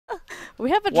We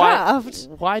have a draft.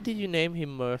 Why did you name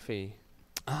him Murphy?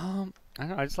 I don't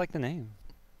know. I just like the name.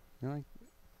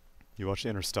 You watched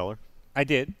Interstellar? I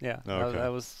did. Yeah. Oh, okay. That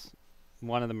was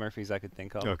one of the Murphys I could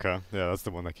think of. Okay. Yeah, that's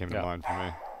the one that came to mind for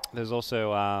me. There's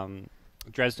also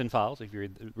Dresden Files. If you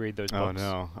read those books. Oh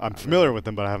no, I'm familiar with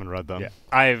them, but I haven't read them. Yeah,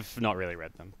 I've not really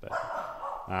read them, but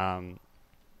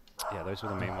yeah, those were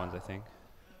the main ones I think.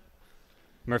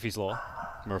 Murphy's Law.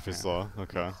 Murphy's Law.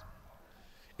 Okay.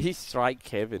 He's strike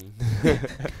Kevin.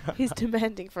 He's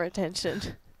demanding for attention.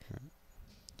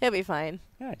 He'll be fine.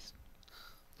 Nice.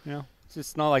 You know,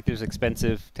 it's not like there's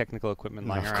expensive technical equipment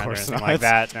lying of around or course anything not. like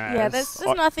that. Yeah, there's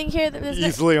nothing here that there's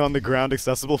Easily on the ground,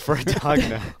 accessible for a dog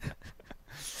now.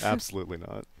 Absolutely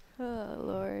not. Oh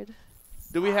Lord.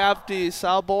 Do we have the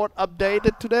soundboard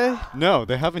updated today? No,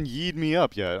 they haven't yeed me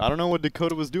up yet. I don't know what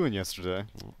Dakota was doing yesterday.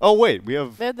 Oh wait, we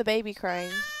have. They had the baby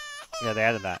crying. Yeah, they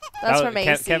added that. That's that from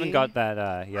Kevin AC. got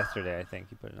that yesterday, I think.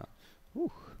 He put it on.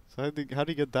 So how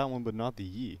do you get that one but not the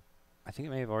yee? I think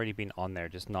it may have already been on there,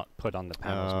 just not put on the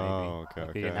panels. Oh, maybe. okay,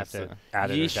 Like they didn't have to so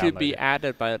add it. He or should download be it.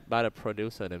 added by the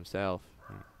producer themselves.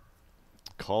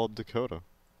 Call up Dakota.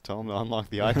 Tell him to unlock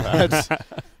the iPad.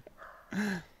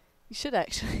 You should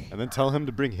actually. And then tell him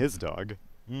to bring his dog.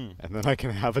 And then I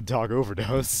can have a dog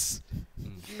overdose.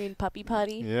 You mean puppy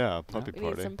potty? Yeah, puppy We need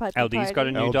party. some puppy LD's party. got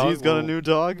a new dog. LD's got a We'll new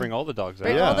dog. Bring all the dogs out.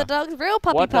 Bring Yeah. all the dogs. Real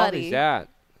puppy What dog potty. is that?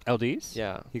 LD's?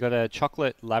 Yeah. He got a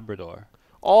chocolate Labrador.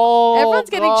 Oh, Everyone's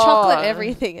getting chocolate God.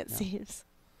 everything, it seems.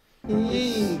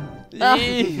 Yee.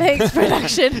 Thanks,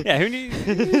 production. Yeah, who knew?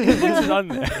 Who's it on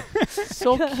there?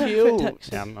 So cute.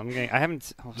 Production. Yeah, I'm getting. I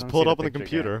haven't. Just pull it up on the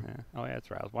computer. Yeah. Oh yeah, that's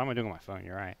right. Why am I doing it on my phone?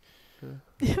 You're right.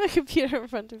 You have a computer in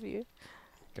front of you.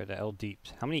 Go to L Deep.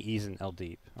 How many E's in L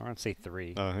Deep? I want to say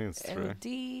 3. I think it's 3. And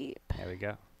deep. There we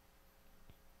go.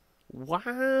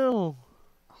 Wow.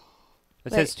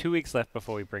 It Wait. says 2 weeks left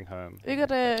before we bring home. We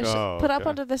gotta Oh, put up okay.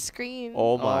 onto the screen.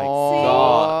 Oh my See?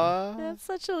 God. That's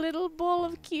such a little ball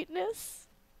of cuteness.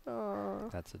 Oh,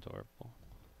 That's adorable.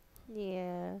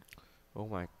 yeah. Oh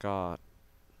my God.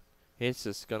 He's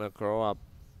just gonna grow up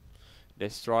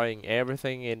destroying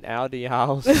everything in Aldi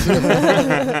house.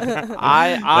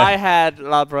 I had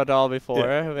Labrador before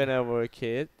when I was a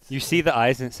kid. You see the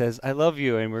eyes and it says, "I love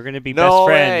you," and we're gonna be No best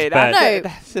way. friends. But No,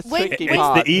 That's the when- tricky it's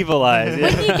part. the evil eyes.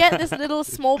 When you get this little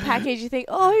small package, you think,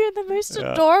 oh, you're the most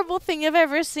Yeah. adorable thing I've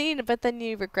ever seen. But then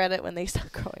you regret it when they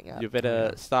start growing up. You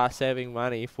better start saving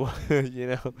money for,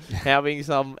 having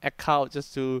some account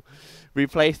just to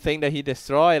replace things that he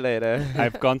destroy later.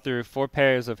 I've gone through 4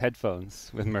 pairs of headphones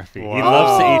with Murphy. He Wow.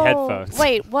 loves to eat Oh, headphones.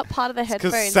 Wait, what part of the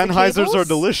Because headphones? The Sennheisers are cables?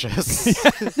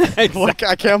 delicious. Like,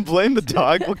 I can't blame the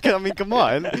dog. I mean, come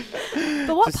on.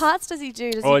 But what parts does he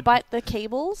do? Does Oh, he it- bite the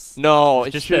cables? No,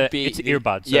 it Just should the- be. it's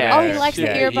earbuds, so Yeah. Oh, he likes the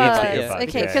Yeah, he eats the earbuds. earbuds.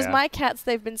 Okay, Yeah, because yeah. my cats,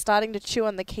 they've been starting to chew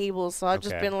on the cables, so I've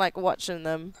just Okay. been like watching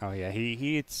them. Oh yeah, he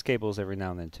eats cables every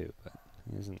now and then too, but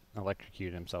he doesn't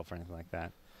electrocute himself or anything like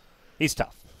that. He's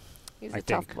tough. He's I a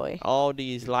tough think. boy. All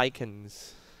these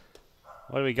lichens.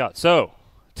 What do we got? So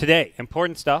today,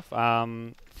 important stuff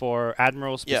for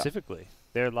Admiral Yeah. specifically.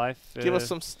 Their life. Give us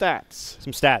some stats.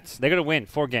 some stats. They're gonna win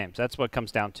 4 games. That's what it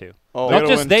comes down to. Oh, They Not gotta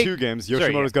just win they- 2 games. Sorry,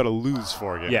 Yoshimoto's got to lose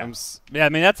 4 Yeah. games. Yeah, I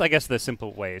mean that's I guess the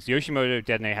simple way is Yoshimoto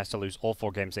DeToNator has to lose all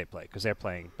 4 games they play because they're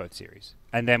playing both series,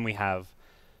 and then we have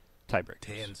tiebreakers.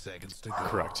 10 seconds to go.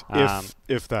 Correct. Um,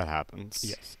 If that happens.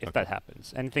 Yes, if Okay. that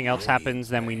happens. Anything else happens,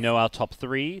 then we know our top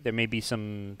 3. There may be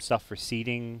some stuff for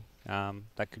seeding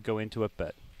that could go into it,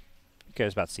 but who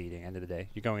cares about seeding? End of the day,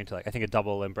 you're going into like I think a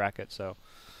double in bracket, so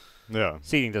Yeah.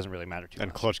 seeding doesn't really matter too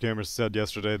And much. Clutch Gamers said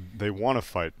yesterday they want to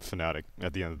fight Fnatic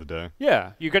at the end of the day.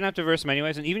 Yeah, you're gonna have to verse him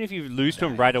anyways, and even if you lose to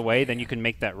him right away, then you can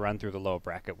make that run through the lower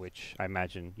bracket, which I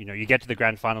imagine you get to the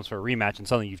grand finals for a rematch, and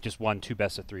suddenly you've just won 2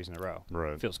 best of 3s in a row.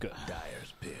 Right. Feels good.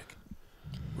 Dyer's pick.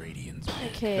 Radiant's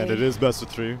pick. Okay. And it is best of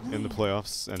 3 in the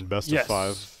playoffs and best Yes. of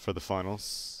 5 for the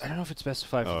finals. I don't know if it's best of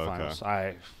 5 for Oh, the okay.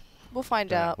 finals. We'll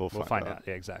find Yeah, out. We'll find find out.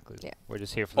 Yeah, exactly. Yeah. We're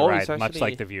just here for the Oh, ride, it's much actually-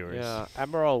 like the viewers. Yeah,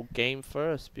 Admiral game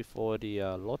first before the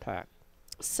Lotak.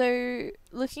 So,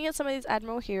 looking at some of these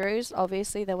Admiral heroes,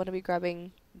 obviously they want to be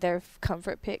grabbing their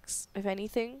comfort picks, if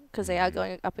anything, because they are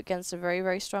going up against a very,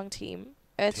 very strong team.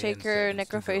 Earthshaker, seconds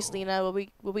to Necrophos, go. Lina,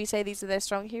 will we say these are their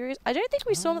strong heroes? I don't think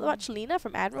we saw much Lina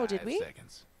from Admiral, did 5 we?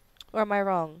 seconds. Or am I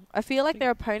wrong? I feel like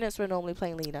their opponents were normally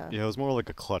playing Lina. Yeah, it was more like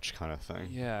a clutch kind of thing.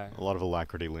 Yeah. A lot of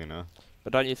alacrity, Lena.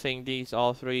 But don't you think these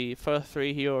first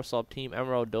three heroes of Team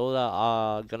Emerald Dota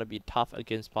are gonna be tough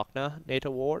against Pogna,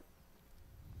 Nator Ward?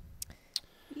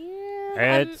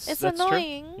 Yeah, It's- it's that's true.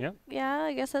 annoying. Yep. Yeah,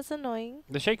 I guess that's annoying.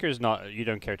 The Shaker's not, you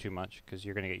don't care too much because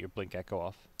you're going to get your Blink Echo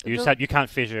off. You just you can't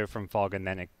fissure from fog and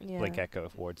then blink Yeah. echo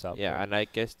if wards up. Yeah, right? and I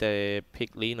guess they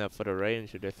pick Lina for the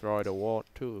range to destroy the ward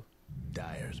too.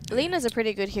 Dyer's Lena's a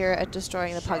pretty good hero at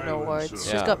destroying the Pugno wards.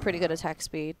 She's Yeah. got pretty good attack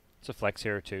speed. It's a flex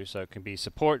hero too, so it can be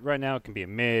support right now. It can be a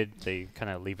mid. They kind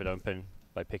of leave it open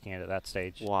by picking it at that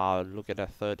stage. Wow, look at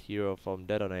that third hero from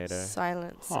DeToNator.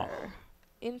 Silencer.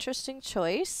 Interesting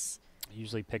choice.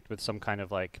 Usually picked with some kind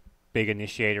of like big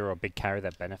initiator or big carry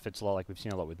that benefits a lot. Like we've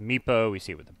seen a lot with Meepo. We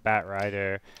see it with the Bat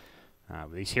Rider.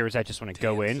 These heroes that just want to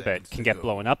go 10 in but seconds can to get go.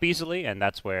 blown up easily, and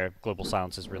that's where Global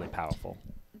Silence is really powerful.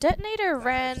 DeToNator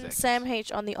ran seconds. Sam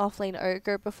H on the offlane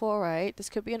Ogre before, right? This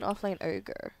could be an offlane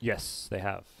Ogre. Yes, they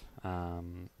have.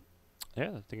 Yeah,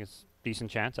 I think it's a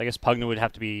decent chance. I guess Pugna would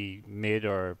have to be mid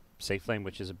or safe lane,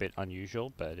 which is a bit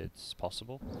unusual, but it's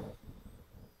possible.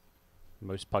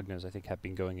 Most Pugnas, I think, have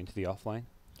been going into the offline.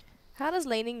 How does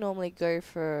laning normally go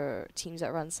for teams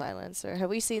that run Silencer? Have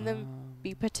we seen them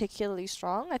be particularly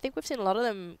strong? I think we've seen a lot of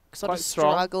them sort Quite of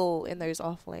strong. struggle in those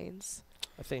off lanes.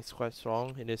 I think it's quite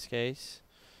strong in this case.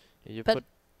 You But put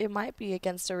it might be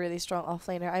against a really strong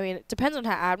offlaner. I mean, it depends on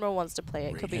how Admiral wants to play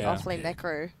it. It could be Yeah. offlane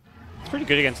Necro. It's pretty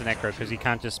good against a Necro because he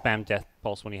can't just spam Death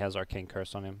Pulse when he has Arcane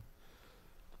Curse on him.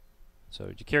 So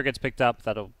Jakira gets picked up.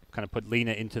 That'll kind of put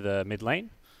Lina into the mid lane.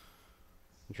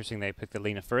 Interesting they picked the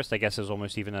Lina first. I guess it was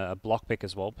almost even a block pick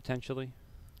as well, potentially.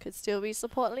 Could still be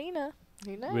support Lina.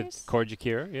 Who knows? With core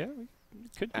Jakira, yeah.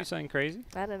 It could be something crazy.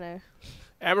 I don't know.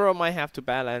 Admiral might have to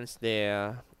balance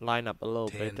their lineup a little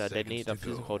 10 bit. They seconds need to a go.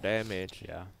 physical damage.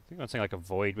 Yeah. I think one thing like a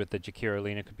Void with the Jakira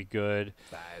Lina could be good.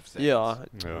 5 seconds. Yeah,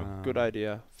 Yeah. good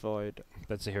idea. Void.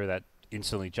 That's a hero that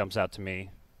instantly jumps out to me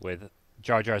with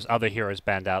Jar Jar's other heroes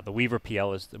banned out. The Weaver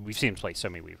PL is... we've seen him play so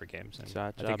many Weaver games. And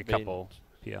Jar I Jar think a been- couple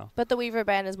PL. But the Weaver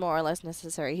ban is more or less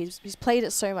necessary. He's played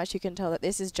it so much you can tell that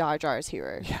this is Jar Jar's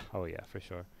hero. Yeah. Oh, yeah, for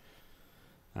sure.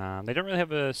 They don't really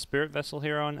have a Spirit Vessel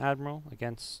hero on Admiral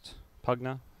against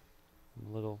Pugna.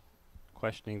 I'm a little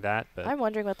questioning that, but... I'm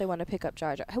wondering what they want to pick up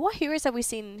Jar Jar. What heroes have we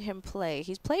seen him play?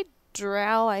 He's played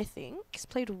Drow, I think. He's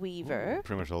played Weaver.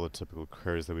 Pretty much all the typical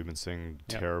carries that we've been seeing.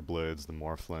 Yep. Terror Blades, the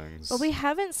Morphlings. But we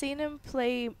haven't seen him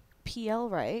play PL,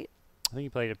 right? I think he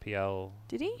played a PL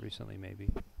Did he? recently, maybe.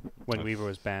 When Weaver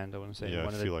was banned, I want to say. Yeah,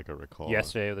 one I of feel the like I recall.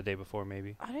 yesterday or the day before,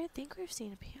 maybe. I don't think we've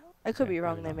seen a PL. I could Yeah, be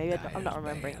wrong maybe then. not. Maybe I'm not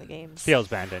remembering the games. PL's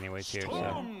banned anyways here,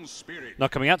 so... Not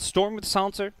coming out. Storm with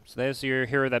Silencer. So there's your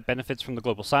hero that benefits from the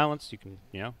Global Silence. You can,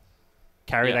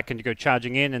 carry Yeah. that can go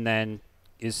charging in and then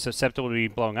is susceptible to be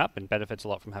blowing up and benefits a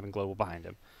lot from having Global behind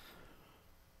him.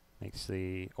 Makes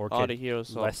the All the Orchid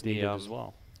heroes less of the needed as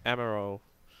well. Admiral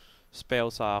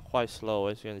spells are quite slow,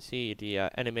 as you can see. The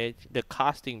the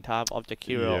casting time of the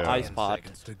hero Yeah. Ice 10 Pot,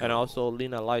 seconds to and go. also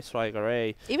Lina Light Strike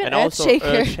Array, Even and also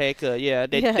Earthshaker. Earthshaker. Yeah,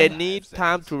 they Yeah. they need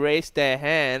time to raise their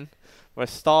hand, but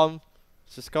Storm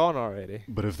is gone already.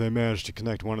 But if they manage to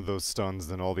connect one of those stuns,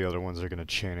 then all the other ones are going to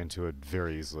chain into it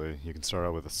very easily. You can start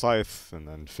out with a Scythe, and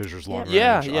then Fissure's long range,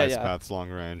 Yeah, Ice yeah. Path's long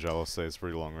range, LSA is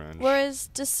pretty long range. Whereas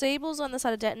Disable's on the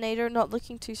side of DeToNator not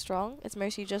looking too strong. It's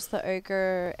mostly just the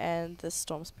Ogre and the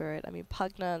Storm Spirit. I mean,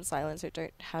 Pugna and Silencer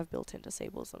don't have built-in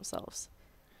Disables themselves.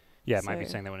 Yeah, it might be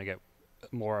So- something they want to get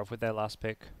more of with their last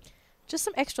pick. Just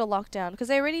some extra lockdown, because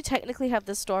they already technically have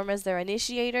the Storm as their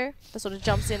initiator that sort of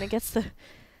jumps in and gets the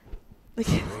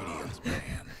Radiant's ban.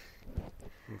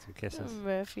 Need some kisses.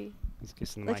 Murphy. He's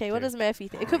kissing the mic Okay, what here. does Murphy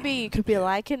think? It could be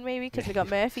Lycan maybe, because we got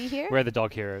Murphy here. We're the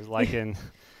dog heroes. Lycan.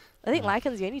 I think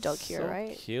Lycan's the only dog So hero,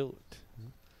 right? cute.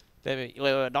 Let me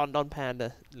wait, don't pan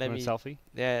the. Let Want me. a selfie?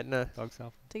 Yeah, no. Dog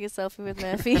selfie. Take a selfie with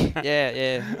Murphy.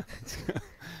 Yeah.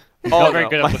 He's Oh, not very no.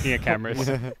 good at looking at cameras.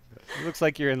 It looks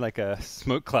like you're in like a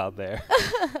smoke cloud there.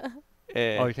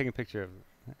 Yeah. Oh, you're taking a picture of...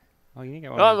 Oh, you need to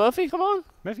get one. Oh, Murphy, come on.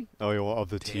 Murphy. Oh, yeah, well, of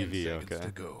the 10 TV, seconds okay.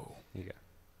 to go. Here you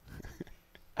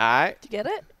go. Alright. Did you get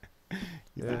it?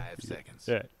 5 seconds.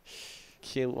 Yeah.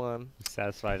 Cute one.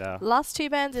 Satisfied now. Last two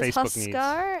bans is Facebook needs.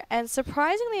 Huskar, and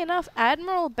surprisingly enough,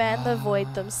 Admiral banned the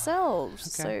Void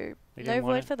themselves. Okay. So They no didn't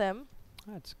want Void it. for them.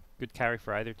 It's good carry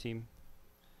for either team.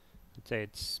 I'd say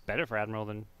it's better for Admiral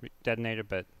than DeToNator,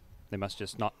 but they must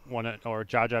just not want it, or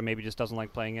Jar Jar maybe just doesn't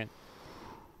like playing it.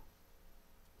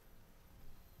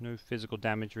 No physical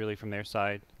damage really from their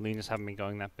side. Lena's haven't been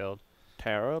going that build.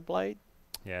 Terror Blade.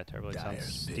 Yeah, Terribly Dyer's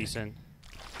sounds big. decent.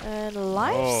 And Oh,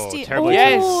 Lifestealer. terrible.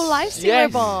 Yes, Lifestealer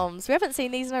yes. bombs. We haven't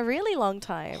seen these in a really long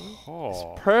time.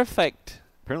 Oh. Perfect.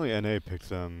 Apparently NA picked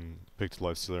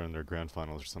Lifestealer in their grand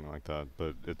finals or something like that,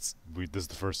 but this is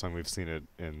the first time we've seen it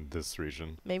in this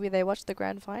region. Maybe they watched the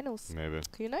grand finals. Maybe.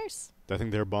 Who knows? I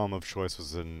think their bomb of choice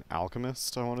was an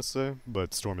Alchemist, I want to say,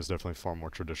 but Storm is definitely far more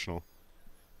traditional.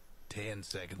 10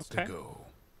 seconds Okay. to go.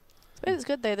 But it's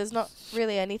good though. There's not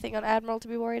really anything on Admiral to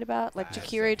be worried about. Like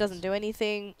Jakiro doesn't do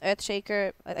anything.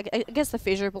 Earthshaker. I guess the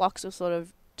fissure blocks will sort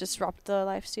of disrupt the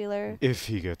lifestealer. If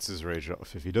he gets his rage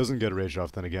off. If he doesn't get rage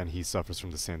off, then again he suffers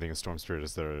from the same thing as Storm Spirit,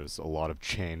 as there's a lot of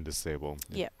chain disable.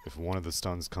 Yeah. If one of the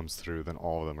stuns comes through, then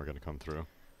all of them are going to come through.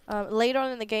 Later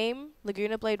on in the game,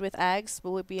 Laguna Blade with Ags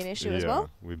would be an issue as well.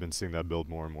 We've been seeing that build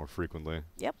more and more frequently.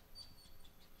 Yep.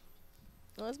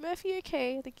 Well, is Murphy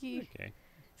okay? I think he's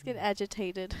getting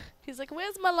agitated. He's like,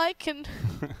 "Where's my lichen?"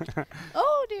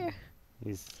 Oh dear.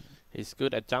 He's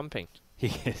good at jumping. He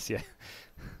is, yeah.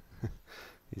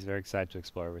 He's very excited to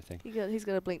explore everything. He's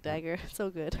got a blink dagger. So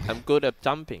good. I'm good at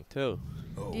jumping too.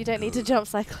 You don't need to jump,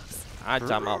 Xyclopzz. I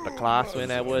jump out the class when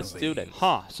I was a student.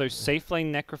 Huh, so safe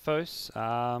lane Necrophos,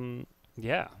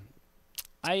 yeah.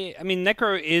 I mean,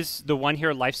 Necro is the one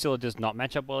hero Lifestealer does not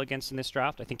match up well against in this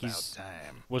draft. I think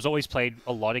was always played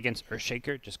a lot against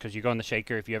Earthshaker, just because you go on the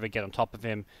Shaker, if you ever get on top of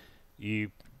him, he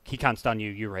can't stun you,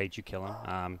 you rage, you kill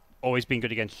him. Always been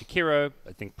good against Jakiro,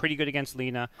 I think pretty good against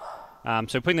Lina.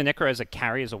 So putting the Necro as a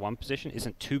carry as a one position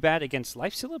isn't too bad against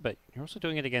Lifestealer, but you're also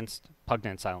doing it against Pugna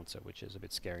and Silencer, which is a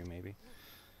bit scary maybe.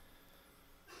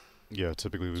 Yeah,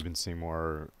 typically we've been seeing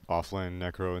more offlane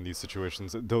Necro in these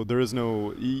situations. Though there is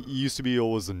no... used to be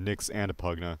always a Nyx and a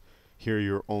Pugna. Here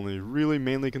you're only really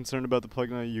mainly concerned about the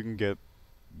Pugna. You can get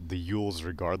the Yules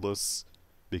regardless,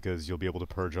 because you'll be able to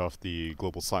purge off the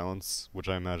Global Silence, which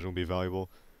I imagine will be valuable,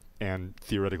 and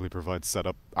theoretically provide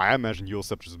setup. I imagine Yule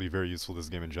Scepters will be very useful this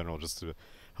game in general, just to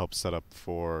help set up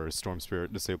for Storm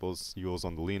Spirit disables Yules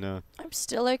on the Lina. I'm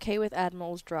still okay with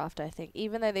Admiral's draft, I think.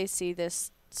 Even though they see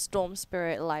this Storm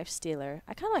Spirit Lifestealer,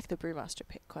 I kind of like the Brewmaster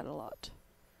pick quite a lot.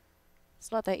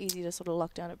 It's not that easy to sort of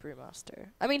lock down a Brewmaster.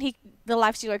 I mean, the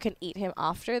Lifestealer can eat him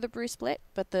after the Brew split,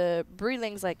 but the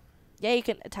Brewlings, like, yeah, you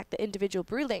can attack the individual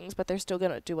Brewlings, but they're still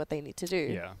going to do what they need to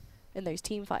do in those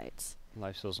team fights.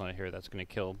 Lifesteal's not a hero that's going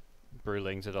to kill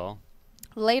Brewlings at all.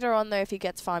 Later on, though, if he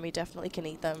gets farm, he definitely can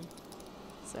eat them.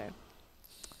 So.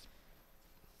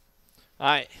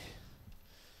 Alright.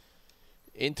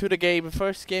 Into the game,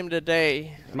 first game of the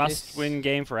day. Must-win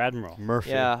game for Admiral.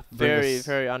 Murphy. Yeah,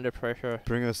 very under pressure.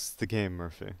 Bring us the game,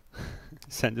 Murphy.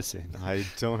 Send us in. I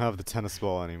don't have the tennis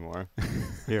ball anymore.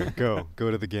 Here, go.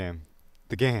 Go to the game.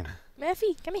 The game.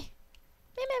 Murphy, come here.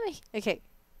 Murphy. Okay.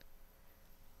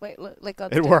 Wait, look, like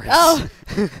on It works. Oh!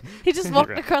 He just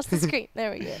walked across the screen.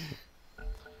 There we go.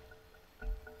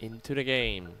 Into the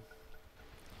game.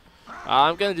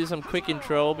 I'm gonna do some quick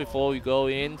intro before we go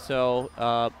in. So,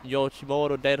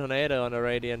 Yoshimoto DeToNator on the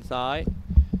Radiant side.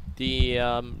 The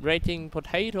Raging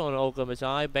Potato on Ogre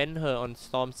Ben-Hur on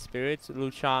Storm Spirits,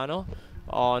 Luciano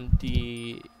on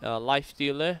the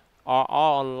Lifestealer, RR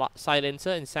on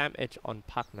Silencer, and Sam Edge on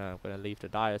Pugna. I'm gonna leave the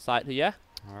dire side here.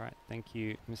 Alright, thank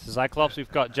you, Mr. Xyclopzz.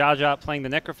 We've got Jar Jar playing the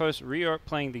Necrophos, Reorc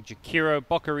playing the Jakiro,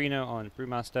 Bocarino on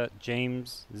Brewmaster,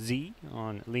 James Z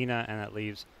on Lina, and that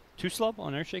leaves Tuslob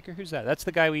on Earthshaker. Who's that? That's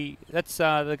the guy we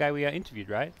interviewed,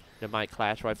 right? They might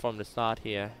clash right from the start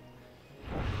here.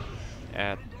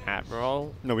 At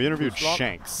Admiral. No, we interviewed Tuslob.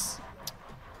 Shanks,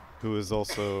 who is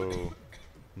also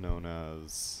known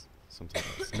as something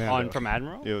else. Nando. On from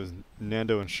Admiral? It was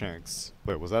Nando and Shanks.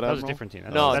 Wait, was that That Admiral? was a different team.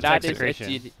 No, that's that is Execration.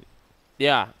 SGD.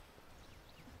 Yeah.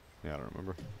 Yeah, I don't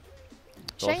remember.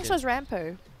 Shanks was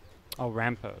Rampo. Oh,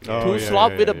 Rampo. Oh, Two yeah,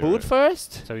 slop yeah, with a yeah, boot right.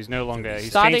 first. So he's no longer... He's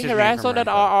Starting changed his name harass from on that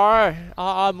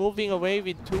Rampo. RR moving away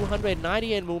with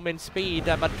 298 movement speed,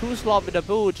 but two slop with a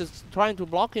boot just trying to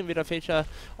block him with a Fisher.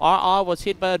 RR was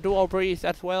hit by a dual breeze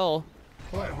as well.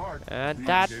 And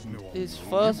that is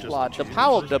first blood. The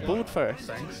power of the boot first.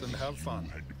 Thanks and have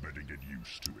fun.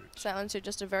 Silencer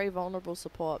just a very vulnerable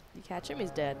support. You catch him, he's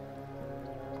dead.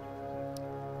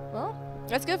 Well,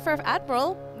 that's good for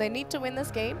Admiral. They need to win this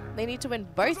game. They need to win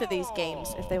both of these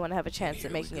games if they want to have a chance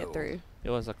at making it through. It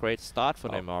was a great start for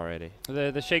them already.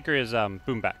 The Shaker is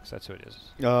Boombacks. That's who it is.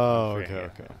 Oh, Yeah, okay,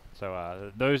 yeah. okay.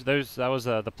 So that was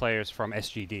the players from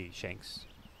SGD, Shanks.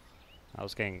 I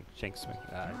was getting Shanks,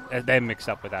 them mixed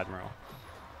up with Admiral.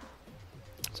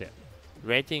 So yeah.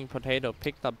 Raging Potato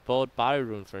picked up both Body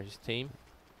Rune for his team.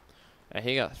 And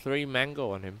he got 3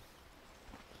 mango on him.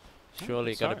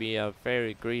 Surely gonna be a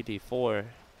very greedy 4.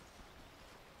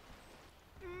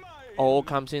 All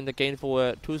comes in the game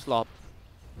for Tuslob.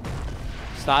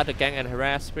 Start the gang and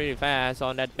harass pretty fast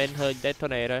on that Ben-Hur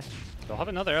DeToNator. They'll have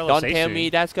another LSA Don't tell soon. me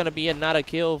that's gonna be another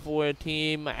kill for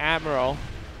Team Admiral.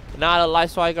 Another light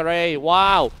strike array.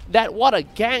 Wow, what a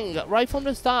gang right from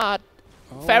the start.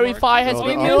 Fairy Fire has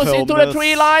been the used uphill into the miss.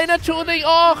 3-liner shooting.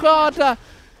 Oh god,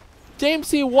 James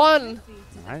C1.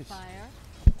 Nice.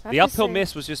 The uphill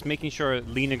miss was just making sure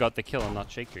Lina got the kill and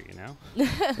not Shaker, you know?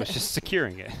 It was just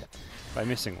securing it by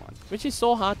missing one. Which is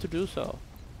so hard to do so.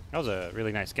 That was a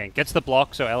really nice gank. Gets the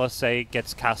block, so LSA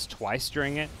gets cast twice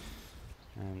during it.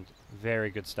 And very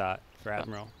good start for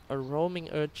Admiral. A roaming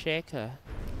Earth Shaker.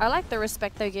 I like the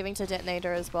respect they're giving to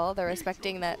DeToNator as well. They're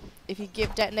respecting that if you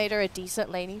give DeToNator a decent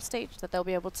laning stage, that they'll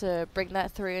be able to bring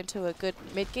that through into a good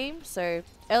mid game. So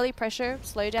early pressure,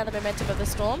 slow down the momentum of the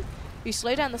Storm. If you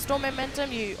slow down the Storm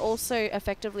momentum, you also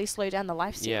effectively slow down the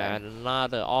lifestealer. Yeah, and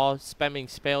another all spamming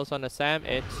spells on the Sam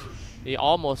edge. He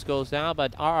almost goes down,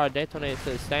 but our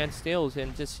DeToNator stands still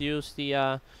and just use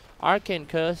the Arcane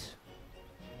Curse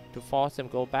to force him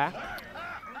go back.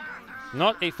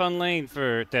 Not a fun lane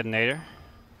for DeToNator.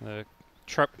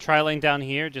 Tri lane down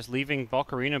here, just leaving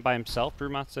Bokarina by himself.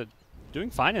 Brewmaster doing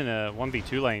fine in a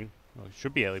 1v2 lane. Well,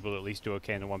 should be able to at least do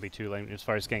okay in a 1v2 lane as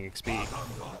far as getting XP.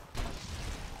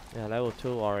 Yeah, level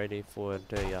 2 already for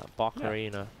the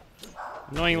Bokarina.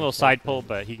 Annoying little side pull,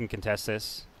 but he can contest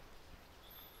this.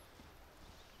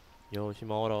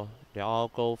 Yoshimoto, they all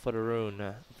go for the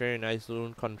rune. Very nice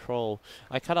rune control.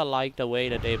 I kind of like the way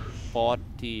that they bought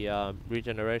the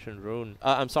regeneration rune.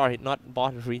 I'm sorry, not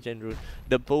bought the regen rune.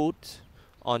 The boot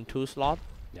on 2 slot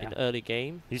in early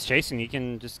game. He's chasing. He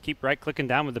can just keep right clicking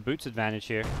down with the boots advantage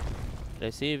here.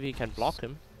 Let's see if he can block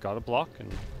him. Got a block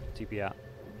and TP out.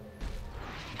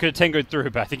 Could have tangoed through,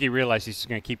 but I think he realized he's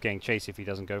going to keep getting chased if he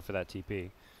doesn't go for that TP.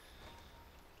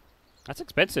 That's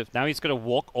expensive. Now he's going to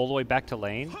walk all the way back to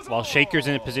lane, while Shaker's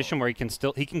in a position where he can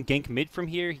gank mid from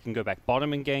here. He can go back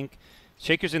bottom and gank.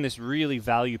 Shaker's in this really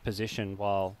value position,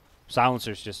 while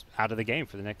Silencer's just out of the game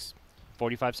for the next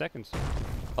 45 seconds.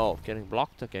 Oh, getting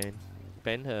blocked again.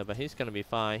 Ben-Hur, but he's going to be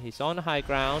fine. He's on the high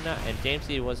ground, and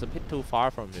Jamesy was a bit too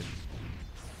far from him.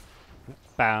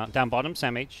 Down bottom,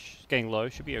 Sam H getting low.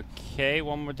 Should be okay.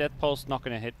 One more Death Pulse, not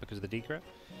going to hit because of the decrypt.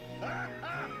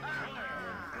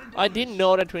 I didn't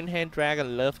know that Twin Hand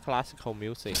Dragon loved classical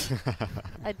music.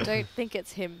 I don't think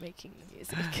it's him making the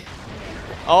music.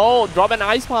 Oh, drop an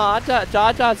ice part.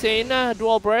 Jar Jar's in.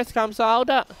 Dual Breath comes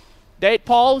out. Date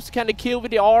Pulse, can they kill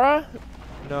with the aura?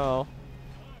 No.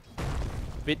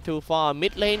 Bit too far.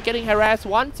 Mid lane getting harassed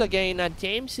once again.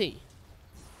 Jamesy.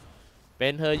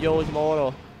 Ben-Hur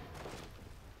Yoshimoto.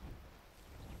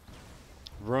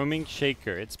 Roaming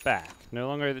Shaker, it's back. No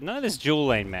longer, none of this dual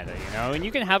lane meta, you know? And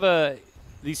you can have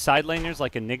these side laners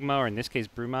like Enigma, or in this case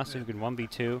Brewmaster, who can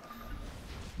 1v2.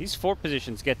 These 4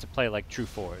 positions get to play like true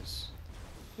 4s.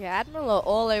 Yeah, Admiral are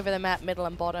all over the map, middle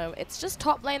and bottom. It's just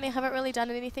top lane they haven't really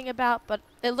done anything about, but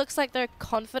it looks like they're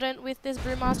confident with this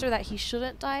Brewmaster that he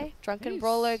shouldn't die. Drunken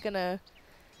Brawler gonna...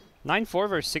 9-4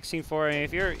 versus 16-4.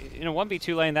 If you're in a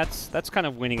 1v2 lane, that's kind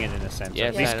of winning it in a sense.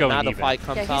 Yes, at least and going another even. fight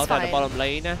comes out at the bottom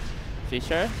lane.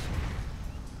 Fisher.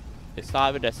 They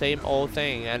start with the same old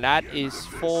thing, and that is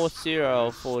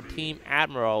 4-0 for Team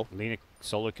Admiral. Lina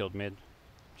solo killed mid.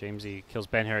 Jamesy kills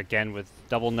Ben-Hur again with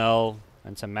double null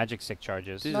and some magic stick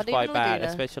charges. This is quite bad,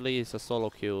 especially it's a solo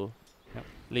kill. Yep.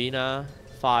 Lina,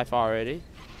 5 already.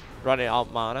 Running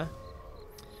out mana.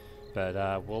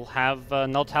 But we'll have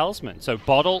Null Talisman. So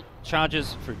Bottle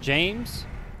charges for James.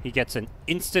 He gets an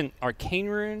instant Arcane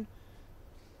Rune.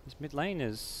 His mid lane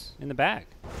is in the bag.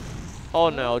 Oh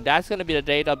no, that's gonna be the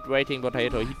date upgrading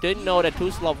potato. He didn't know that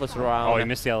Tsunami was around. Oh, he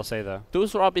missed the LSA though.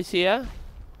 Tsunami is here,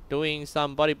 doing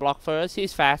some body block first.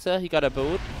 He's faster, he got a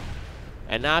boot.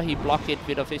 And now he blocked it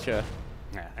with a Fisher.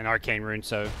 Yeah, an Arcane Rune,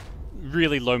 so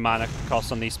really low mana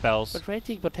cost on these spells. But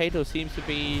Raging Potato seems to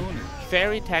be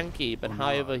very tanky, but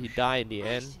however he died in the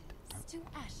end.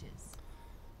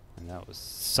 And that was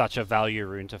such a value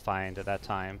rune to find at that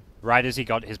time. Right as he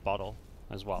got his bottle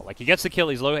as well. Like he gets the kill,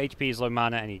 he's low HP, he's low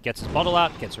mana, and he gets his bottle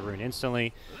out, gets a rune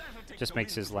instantly. Just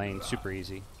makes his lane super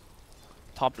easy.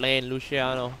 Top lane,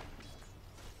 Luciano.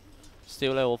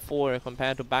 Still level 4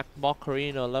 compared to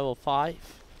Bokarina level 5.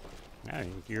 Yeah,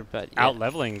 you're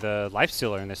out-leveling the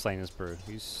lifestealer in this lane as Brew.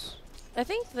 I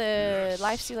think the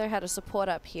lifestealer had a support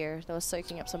up here that was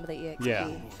soaking up some of the EXP. Yeah.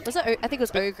 Was it I think it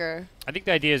was Ogre. I think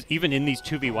the idea is even in these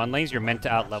 2v1 lanes, you're meant to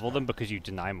out-level them because you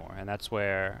deny more. And that's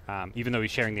where, even though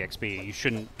he's sharing the XP, you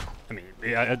shouldn't... I mean,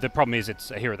 the problem is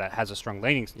it's a hero that has a strong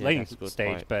laning stage,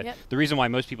 but the reason why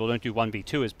most people don't do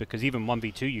 1v2 is because even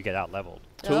 1v2, you get out-leveled.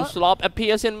 Tsunami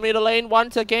appears in middle lane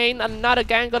once again. Another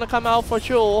gang gonna come out for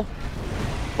sure.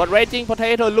 But Raging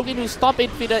Potato looking to stop it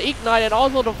with the Ignite and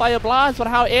also the Fire Blast. But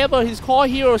however, his core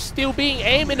hero is still being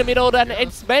aimed in the middle. And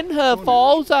it's Ben-Hur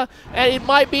falls. And it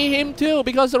might be him too.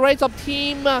 Because the rest of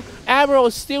Team Admiral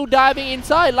is still diving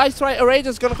inside. Light Strike Arranger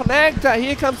is going to connect.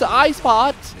 Here comes the Ice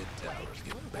Pot.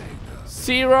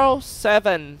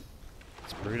 0-7.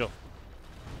 It's brutal.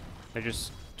 They're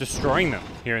just destroying them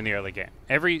here in the early game.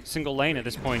 Every single lane at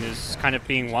this point is kind of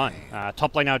being won.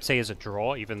 Top lane I would say is a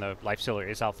draw, even though Lifestealer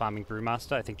is out farming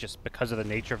Brewmaster. I think just because of the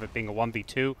nature of it being a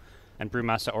 1v2 and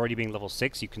Brewmaster already being level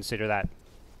 6, you consider that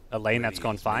a lane that's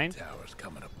gone fine.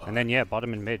 And then yeah,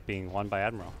 bottom and mid being won by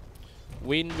Admiral.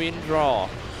 Win-win draw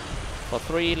for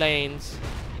 3 lanes.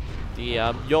 The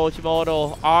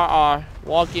Yoshimoto RR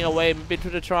walking away a bit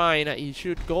to the shrine. He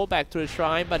should go back to the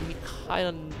shrine, but he kind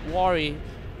of worry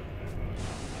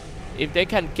if they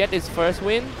can get his first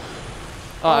win.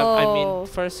 I mean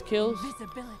first kills.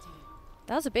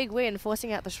 That was a big win,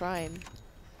 forcing out the shrine.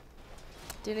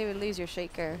 Didn't even lose your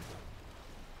shaker.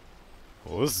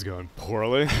 Well, this is going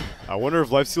poorly. I wonder if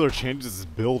Lifestealer changes his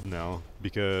build now,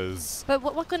 because... But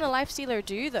what can a Lifestealer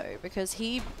do, though? Because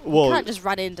he Well, can't just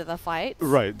run into the fight.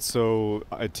 Right, so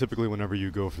typically whenever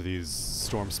you go for these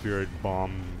Storm Spirit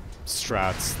bomb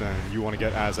strats, then you want to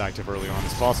get as active early on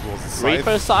as possible as the Scythe.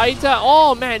 Reaper Scythe,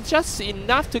 oh man, just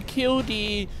enough to kill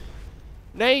the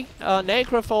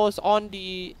Necrophos on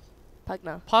the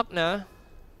Pugna.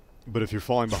 But if you're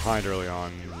falling behind early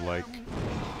on, like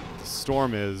the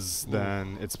Storm is,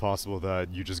 then it's possible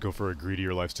that you just go for a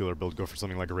greedier Lifestealer build, go for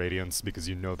something like Radiance, because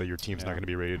you know that your team's not going to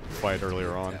be ready to fight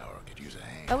earlier on.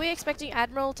 Are we expecting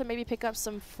Admiral to maybe pick up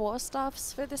some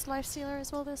 4-stuffs for this Lifestealer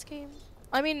as well this game?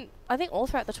 I mean, I think all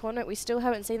throughout the tournament we still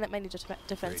haven't seen that many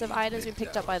defensive items being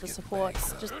picked up by the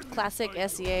supports. Just classic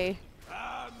SEA.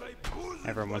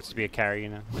 Everyone wants to be a carry, you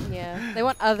know. Yeah, they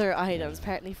want other items.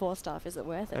 Apparently 4-stuff isn't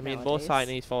worth it. I mean, nowadays. both sides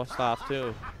need 4 staff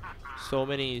too. So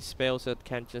many spells that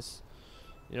can just,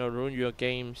 you know, ruin your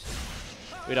games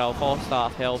without 4-star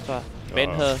help.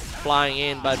 Benter flying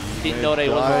in, but didn't know that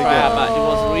it was a trap, but it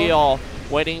was real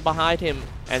waiting behind him.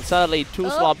 And suddenly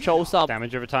Xyclopzz shows up.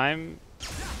 Damage over time.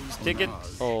 He's digging.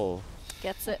 Oh.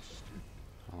 Gets it.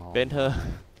 Oh. Benter.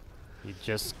 He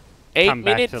just 8 come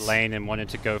back minutes. to lane and wanted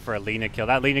to go for a Lina kill.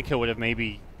 That Lina kill would have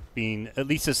maybe been at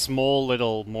least a small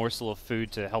little morsel of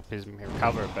food to help him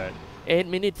recover, but 8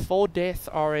 minutes, 4 deaths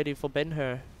already for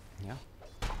Benter. yeah.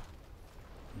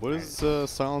 What is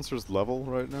Silencer's level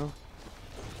right now?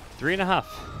 3.5.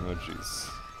 Oh jeez.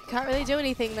 Can't really do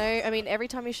anything though. I mean, every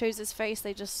time he shows his face,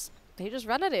 they just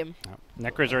run at him.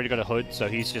 Necro's already got a hood, so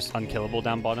he's just unkillable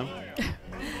down bottom.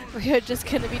 We're just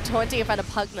gonna be taunting in front of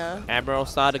Pugna. Admiral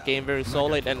started the game very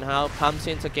solid, and now comes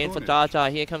in again for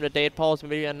Jaja. Here comes the Dead Pulse,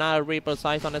 maybe another Reaper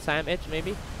Scythe on the Sam edge,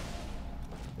 maybe.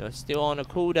 They're still on a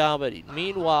cooldown, but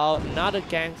meanwhile, another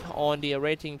gank on the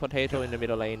Raging Potato in the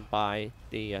middle lane by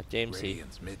the JMC.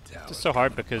 It's just so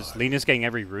hard because Lina's getting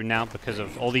every rune now because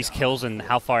of all these kills and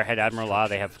how far ahead Admiral are.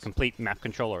 They have complete map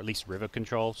control, or at least river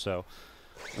control, so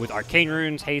with arcane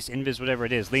runes, haste, invis, whatever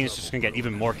it is, Lina's just going to get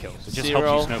even more kills. It just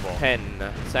helps you snowball.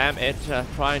 0-10. Sam Edge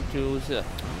trying to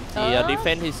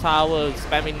defend his tower,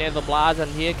 spamming Nether Blast,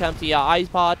 and here comes the Ice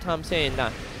Pod comes in.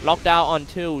 Lockdown on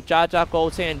 2. Jaja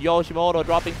goes in. Yoshimoto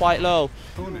dropping quite low.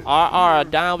 RR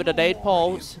down with the Dead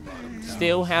Pulse.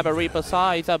 Still have a Reaper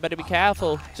Scythe, so better be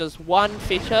careful. Just one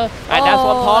Fisher, and that's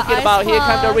what I'm talking about. Here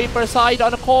comes the Reaper Scythe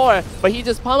on the core, but he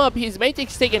just pumped up his Magic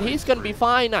Stick and he's gonna be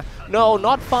fine. No,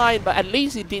 not fine, but at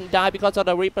least he didn't die because of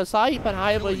the Reaper Scythe, but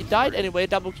however he died anyway.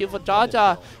 Double kill for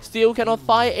Jaja. Still cannot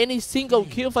find any single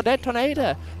kill for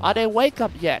DeToNator. Are they wake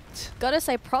up yet? Gotta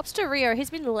say, props to Rio. He's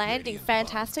been landing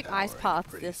fantastic ice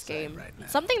paths this game.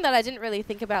 Something that I didn't really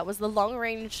think about was the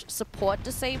long-range support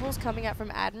disables coming out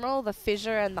from Admiral, the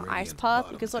Fissure and the ice path.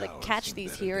 You can sort of catch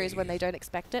these heroes when they don't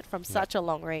expect it from such a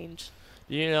long range.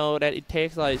 You know that it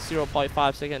takes like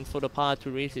 0.5 seconds for the path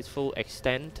to reach its full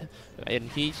extent, and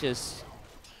he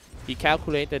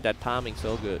calculated that timing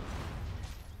so good.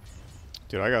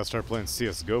 Dude, I gotta start playing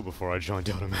CSGO before I join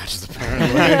Dota matches,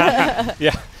 apparently.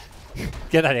 Yeah.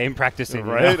 Get that aim practice in.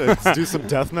 Right? Let's do some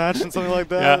deathmatch and something like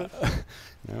that. Yeah.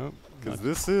 No. Because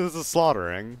this is a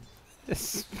slaughtering.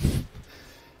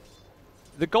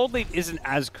 The gold lead isn't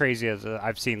as crazy as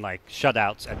I've seen like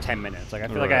shutouts at 10 minutes. Like I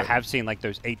feel like I have seen like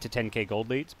those 8 to 10k gold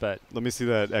leads, but Let me see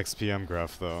that XPM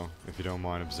graph though, if you don't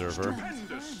mind, Observer.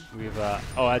 we've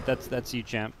that's you,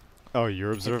 champ. Oh,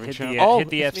 you're observing, Hit champ? the, hit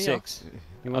the it's me. F6.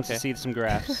 He wants to Okay. see some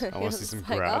graphs. I want to see some It's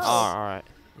like, graphs. oh. Alright.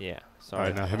 Yeah. Sorry.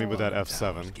 Alright, now hit me with that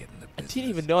F7. I didn't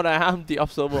even know that I'm the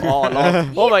observer all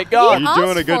along. Oh my god! You're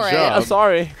doing a good for it. job.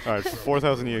 Sorry. Alright,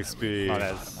 4,000 EXP. Oh,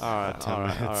 that's- Alright, 10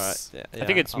 alright, minutes. alright. I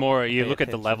think it's more you look at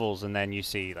the attention. levels and then you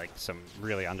see like some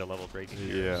really underleveled raging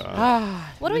heroes. Yeah.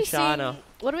 What are we seeing? Luciano.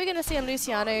 What are we gonna see on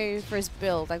Luciano for his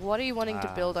build? Like, what are you wanting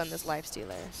to build on this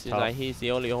Lifestealer? Seems like he's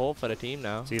the only hope for the team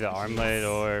now. It's either Armlet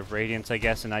or Radiance, I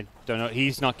guess, and I don't know.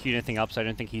 He's not queued anything up, so I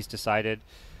don't think he's decided.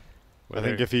 I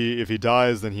think if he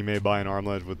dies, then he may buy an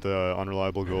armlet with the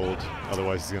unreliable gold.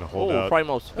 Otherwise, he's gonna hold out.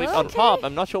 Primal split on top.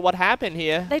 I'm not sure what happened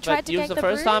here. They tried but to use gank the the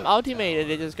first Brew? time ultimate, and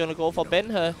they're just gonna go for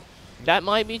Ben. That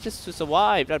might be just to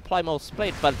survive that primal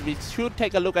split, but we should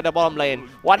take a look at the bottom lane.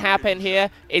 What happened here?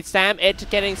 It's Sam Edge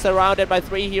getting surrounded by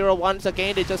 3 heroes once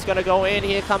again. They're just gonna go in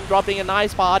here, come dropping a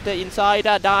nice part inside,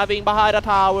 diving behind the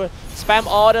tower. Spam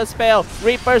order spell,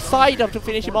 Reaper Sight to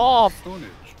finish him off.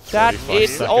 That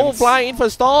is all flying for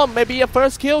Storm. Maybe a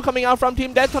first kill coming out from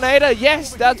Team DeToNator.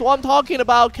 Yes, that's what I'm talking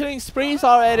about. Killing sprees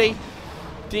already.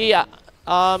 The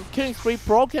killing spree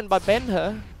broken by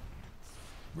Ben.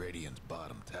 Radiant's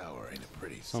bottom tower ain't a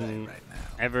pretty sight right now.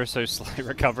 Ever so slight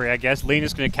recovery, I guess.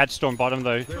 Lena's going to catch Storm bottom,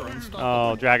 though.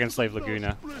 Oh, Dragon Slave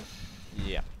Laguna.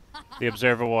 Yeah. The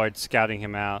Observer Ward scouting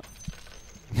him out.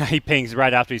 He pings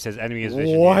right after he says enemy is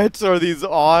vision. What are these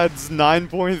odds?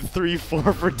 9.34 for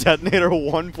DeToNator,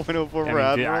 1.04 for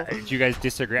Admiral. Do you guys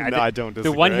disagree? No, I don't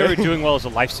disagree. The one hero doing well is a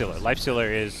Lifestealer.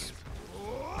 Lifestealer is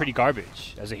pretty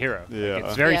garbage as a hero. Yeah. Like,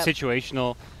 it's very Yep.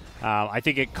 situational. I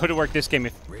think it could have worked this game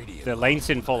if the lanes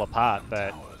didn't fall apart,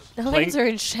 but The lanes are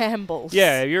in shambles.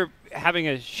 yeah, if you're having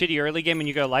a shitty early game and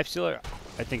you go Lifestealer,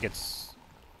 I think it's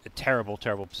a terrible,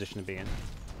 terrible position to be in.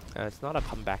 It's not a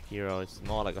comeback hero. It's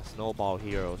more like a snowball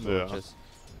hero. So Yeah. just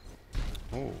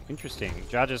Oh, interesting.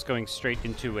 Jaja's going straight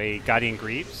into a Guardian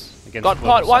Greaves against got Global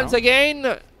caught once South.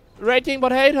 again. Rating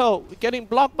Potato getting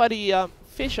blocked by the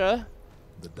Fisher.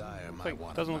 The dire might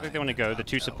want Doesn't look like they want to go. The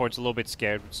two supports a little bit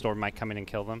scared. Storm might come in and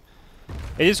kill them.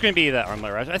 It is going to be that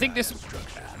Armlet Rush. I think this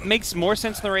makes more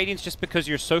sense than the Radiance just because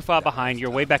you're so far behind. Your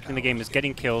way back in the game is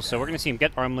getting kills, so we're going to see him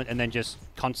get Armlet and then just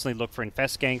constantly look for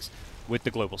Infest ganks with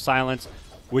the Global Silence,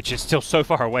 which is still so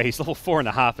far away. He's level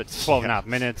 4.5 at 12.5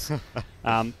 minutes.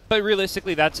 But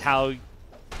realistically, that's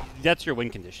your win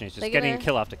condition. It's just They're getting gonna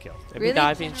kill after kill. Let me really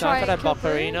dive try inside for that and kill block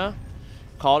arena.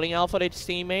 Calling out for the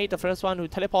teammate. The first one who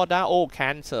teleport down. Oh,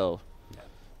 cancel.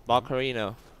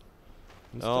 Bacarino.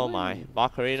 Oh my.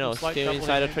 Bacarino slight still trouble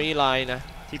inside the here. tree line.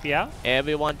 TP out?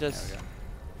 Everyone just.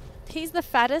 He's the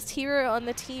fattest hero on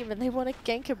the team, and they want to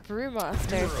gank a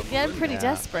Brewmaster. Yeah, I'm pretty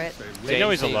desperate. They know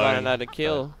he's JC got alone, another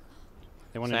kill.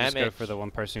 They want to just go Savage. for the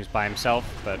one person who's by himself,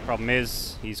 but problem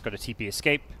is he's got a TP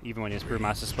escape, even when his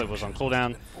Brewmaster split was on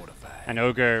cooldown, and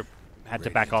Ogre had to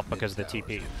back off because of the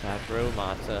TP. That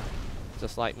Brewmaster.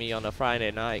 Just like me on a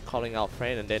Friday night, calling out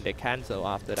friend, and then they cancel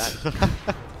after that.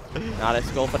 Now let's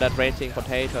go for that Raging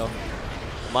Potato.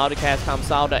 Multicast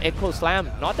comes out, the Echo Slam,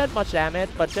 not that much damage,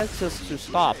 but just to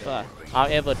stop.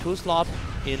 However, 2 slot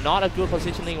in not a good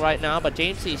positioning right now, but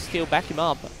James is still back him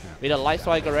up with a Light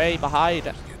Strike Array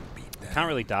behind. Can't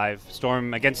really dive.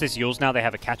 Storm, against this Yules now, they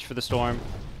have a catch for the Storm.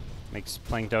 Makes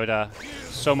playing Dota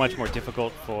so much more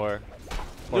difficult for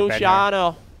Benner.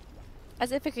 Luciano.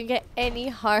 As if it can get any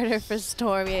harder for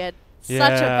Storm. He had such a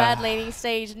Yeah. bad laning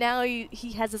stage. Now he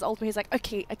has his ultimate. He's like,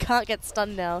 okay, I can't get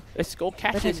stunned now. Let's go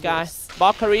catch Let this him guy. loose.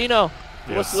 Bacarino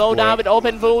will Yes, slow down with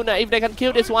open wound. If they can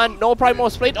kill this one, no primal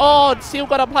split. Oh, still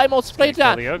got a primal split.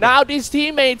 kill the Ogre. Now these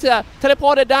teammates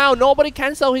teleported down. Nobody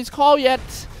cancel his call yet.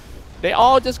 They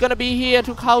all just gonna be here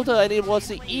to counter, and it was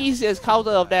the easiest counter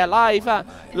of their life.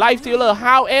 Lifestealer,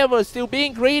 however, still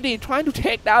being greedy, trying to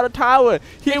take down the tower.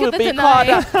 He Look will at the be caught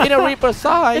denying. in a Reaper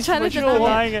size They're trying for to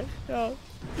deny sure. it.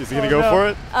 Is he gonna go for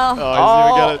it? Oh, Oh, he's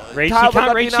gonna get it. Rage, Tower he can't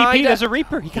got rage denied. TP, there's a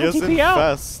Reaper. He He can't has TP out.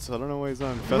 Infest. I don't know why he's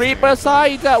not infesting. Reaper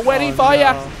side waiting for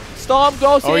ya. Storm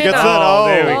goes Oh, he in. gets in. Oh, Oh,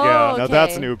 there we Oh, go. Now okay.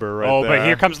 that's an Uber right Oh, there. but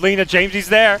here comes Lena. Jamesie's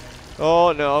there.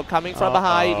 Oh no, coming from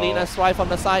behind. Uh-oh. Lena strike from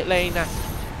the side lane.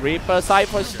 Reaper side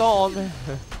for Storm. And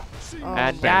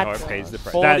Benhart that's pays the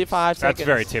price. 45 That's seconds.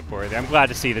 very tip worthy. I'm glad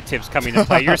to see the tips coming into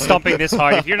play. You're stomping this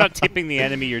hard. If you're not tipping the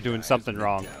enemy, you're doing something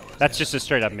wrong. That's just a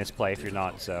straight up misplay if you're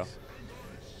not, so.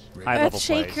 High level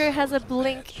Earthshaker plays. has a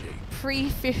blink pre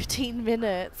 15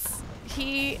 minutes.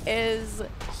 He is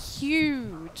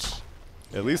huge.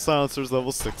 At least Silencer's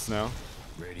level 6 now.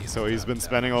 So he's been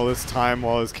spending all this time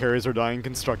while his carries are dying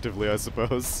constructively, I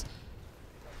suppose.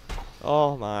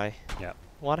 Oh my. Yep.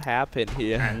 What happened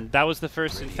here? And that was the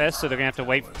first infest, so they're going to have to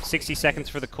wait 60 seconds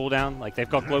for the cooldown. Like, they've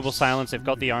got Global Silence, they've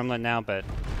got the Armlet now, but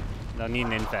they'll need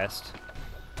an infest.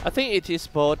 I think it is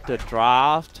both the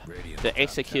draft, the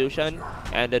execution,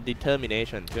 and the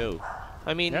determination too.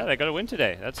 I mean, Yeah, they got to win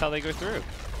today. That's how they go through.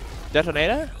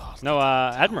 DeToNator? No,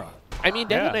 Admiral. I mean,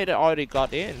 Yeah. DeToNator already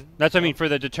got in. That's what I mean for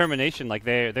the determination. Like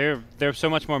they're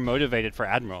so much more motivated for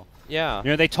Admiral. Yeah. You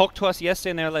know, they talked to us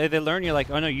yesterday, and they learn. You're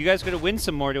like, oh no, you guys got to win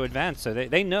some more to advance. So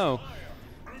they know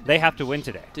they have to win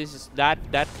today. This is that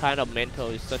kind of mental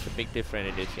is such a big difference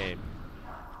in this game.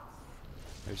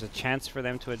 There's a chance for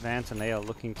them to advance, and they are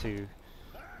looking to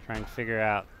try and figure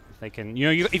out if They can,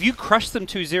 if you crush them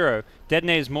 2-0,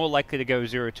 DeToNator is more likely to go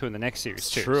 0-2 in the next series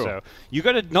too. True. So you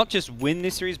got to not just win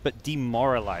this series, but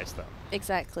demoralize them.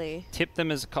 Exactly. Tip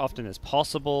them as often as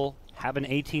possible. Have an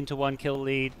 18-1 kill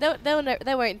lead.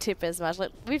 They won't tip as much. Like,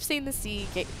 we've seen the C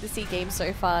game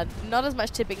so far. Not as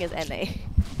much tipping as NA.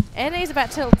 NA is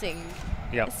about tilting.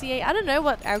 Yep. CA, I don't know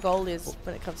what our goal is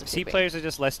when it comes to C tipping. players are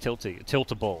just less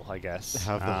tiltable, I guess.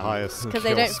 Have the highest because they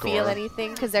kill don't score. feel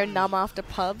anything because they're numb after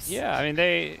pubs. Yeah, I mean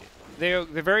they're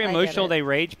very I get emotional. it. They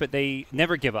rage, but they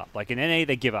never give up. Like in NA,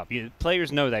 they give up.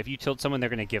 Players know that if you tilt someone, they're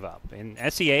going to give up. In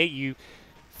SEA, you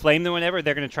flame them whenever,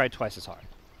 they're going to try twice as hard.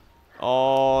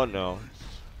 Oh no.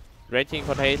 Rating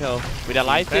Potato with a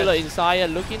life stealer inside,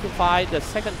 looking to find the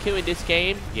second kill in this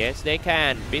game. Yes, they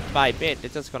can, bit by bit. They're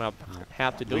just gonna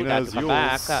have to do that to come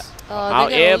back.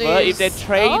 However, if they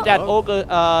trade that ogre,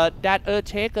 that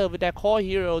Earthshaker with their core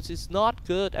heroes, is not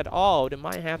good at all. They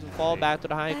might have to fall back to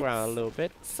the high ground a little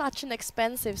bit. Such an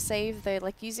expensive save though,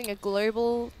 like using a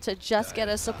global to just get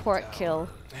a support kill.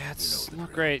 That's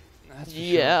not great. That's for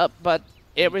Yeah, but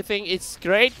everything is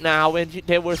great now when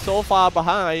they were so far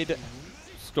behind.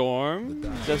 Storm.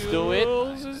 Just do it.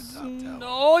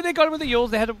 No, they got him with the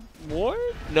Yules. They had a ward?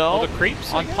 No, Oh, the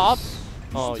creeps, I on guess? top.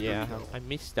 Oh yeah, I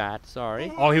missed that.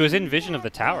 Sorry. Oh, he was in vision of the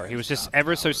tower. He was just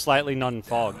ever so slightly not in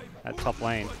fog at top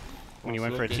lane when he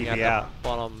went for a Looking TP at the out.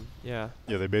 Bottom, yeah.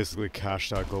 Yeah, they basically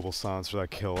cashed out global silence for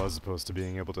that kill as opposed to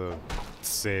being able to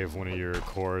save one of your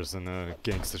cores in a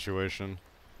gank situation.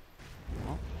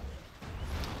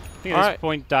 I think at this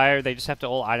point, Dire, they just have to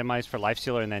all itemize for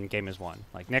Lifestealer and then game is won.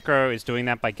 Like, Necro is doing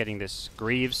that by getting this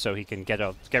Greaves so he can get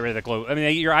rid of the global. I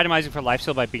mean, you're itemizing for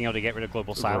Lifesteal by being able to get rid of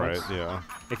global silence. Right, yeah.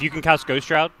 If you can cast Ghost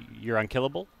Drought, you're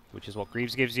unkillable, which is what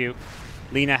Greaves gives you.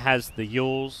 Lina has the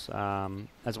Yules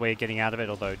as a way of getting out of it,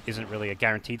 although it isn't really a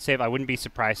guaranteed save. I wouldn't be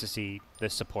surprised to see the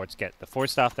supports get the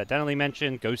Force Staff that Danelie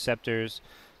mentioned, Ghost Scepters,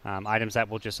 items that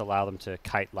will just allow them to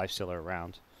kite Lifestealer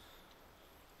around.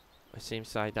 It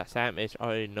seems like that Savage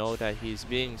already know that he's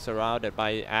being surrounded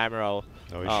by Admiral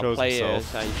Oh, he shows players.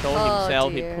 himself. He showed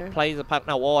himself. Dear. He plays a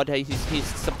partner ward. His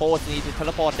support needs to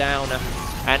teleport down.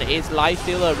 And it's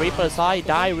Lifestealer Reaper side.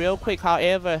 Die real quick,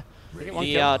 however.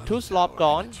 The 2 slot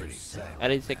gone.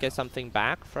 At least they get something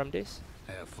back from this.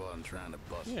 Have fun trying to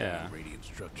bust Yeah. down radiant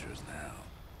structures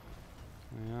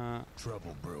now.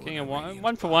 Trouble brewing. Getting a in Radiant's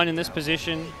 1 for 1 in this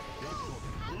position.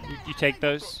 You take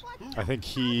those. I think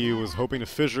he was hoping to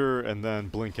fissure and then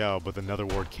blink out, but the Nether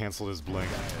Ward canceled his blink.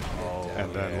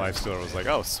 And then Lifestealer was like,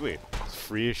 oh, sweet.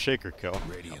 Free Shaker kill.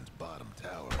 Radiant's bottom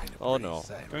tower ain't a Oh, pretty no.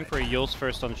 sight Going right for a Yules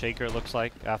first on Shaker, it looks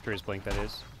like, after his blink, that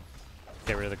is.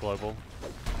 Get rid of the global.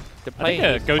 The I think play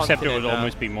a is Ghost Scepter confident would now.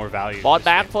 almost be more valued. Ball this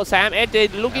back game. for Sam Ed. They're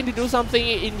looking to do something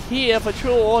in here for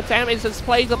sure. Sam Ed has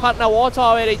played the partner water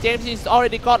already. James has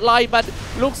already got life, but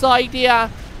looks like the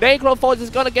Xyclopzz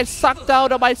is gonna get sucked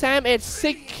out by Sam Ed.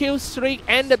 6 kill streak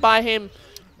ended by him.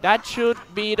 That should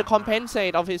be the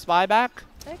compensate of his buyback.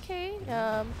 Okay.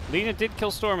 Lina did kill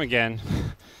Storm again.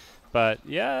 But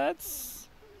yeah,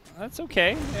 that's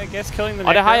okay. I guess killing the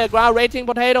On the Necro. higher ground, Rating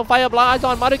Potato, Fire Blast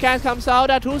on, Mothercast comes out,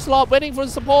 2 slot, waiting for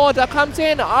support, comes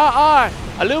in, RR,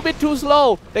 a little bit too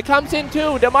slow, they comes in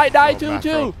too, they might die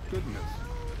too.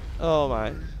 Oh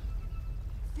my.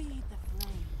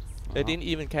 They didn't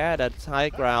even care that it's high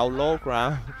ground, low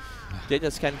ground, they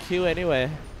just can kill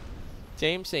anyway.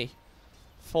 Jamesy,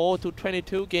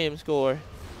 4-22 game score.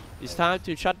 It's time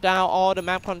to shut down all the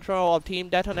map control of Team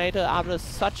DeToNator after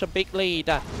such a big lead.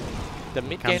 The mid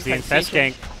game Comes the infest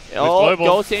transition. gank. Oh, global.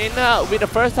 goes in with the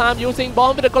first time using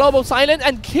bomb with the global silence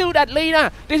and killed that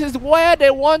Lina. This is where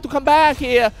they want to come back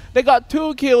here. They got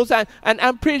 2 kills and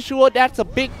I'm pretty sure that's a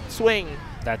big swing.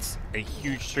 That's a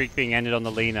huge streak being ended on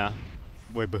the Lina.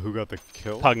 Wait, but who got the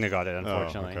kill? Pugna got it,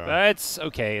 unfortunately. okay. But it's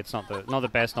okay. It's not the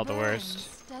best, not the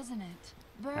worst. Doesn't it?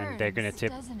 And they're gonna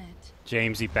tip Doesn't it?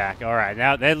 Jamesy back. All right,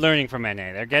 now they're learning from NA.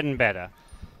 They're getting better.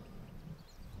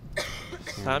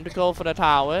 Time to go for the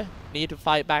tower. Need to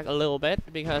fight back a little bit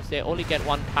because they only get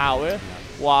 1 tower,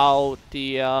 while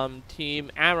the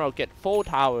Team Admiral get 4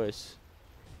 towers.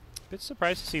 Bit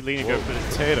surprised to see Lina go for the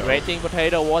Potato. Rating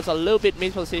Potato was a little bit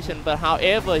mispositioned, but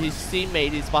however, his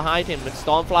teammate is behind him. With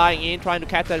Storm flying in, trying to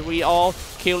catch that re-all,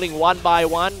 killing 1 by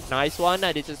 1. Nice one,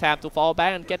 and they just have to fall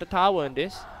back and get the tower in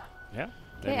this. Yeah,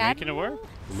 they're Okay, making it work.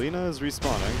 Lina is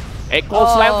respawning. Echo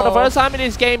Slam for the first time in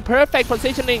this game. Perfect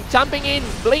positioning, jumping in,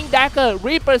 Blink Dagger,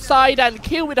 Reaper side, and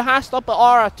kill with the Heartstopper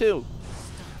Aura too.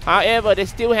 However, they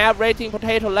still have Rating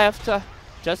Potato left.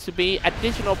 Just to be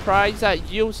additional prize,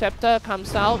 U Scepter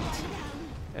comes out.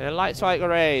 And a Light Strike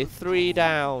Array, 3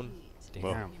 down.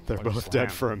 Well, Damn, they're what a both dead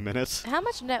slam. for a minute. How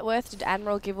much net worth did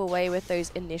Admiral give away with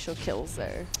those initial kills, though?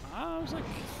 It was like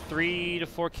 3 to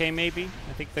 4K maybe.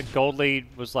 I think the gold lead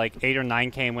was like 8 or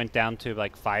 9K and went down to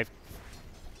like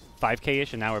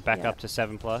 5K-ish, and now we're back Yeah. up to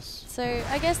 7+. So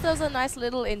I guess there was a nice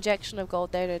little injection of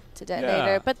gold there to DeToNator.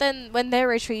 Yeah. But then when they're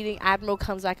retreating, Admiral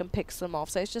comes back and picks them off.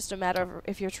 So it's just a matter of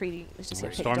if you're retreating, it's just get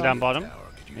picked Storm off. down bottom,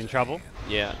 in trouble.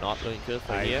 Yeah, not looking good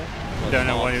for I here. Don't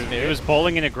know what Storm he was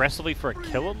bowling in aggressively for a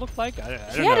kill, it looked like. I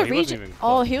He don't had know. a He wasn't regen. even Oh,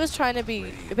 close. he was trying to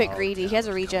be a bit Oh. greedy. He has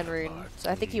a regen rune, so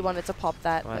I think he wanted to pop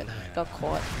that, Right. but got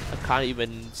caught. I can't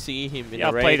even see him in He the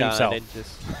outplayed radar. himself. And then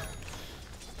just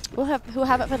We'll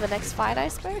have it for the next fight, I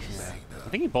suppose. I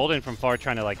think he bowled in from far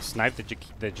trying to like snipe the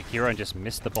Jakiro and just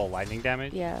missed the ball lightning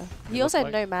damage. Yeah. It He also had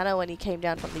looked no mana when he came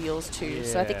down from the Yules too,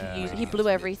 so I think he blew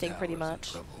everything pretty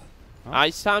much.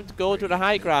 It's time to go to the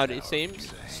high ground, it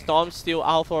seems. Storm's still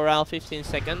out for around 15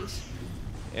 seconds.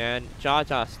 And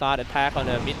Jaja start attack on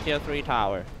the mid-tier 3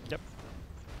 tower.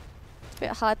 It's a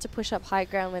bit hard to push up high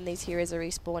ground when these heroes are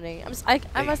respawning.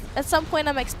 At some point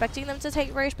I'm expecting them to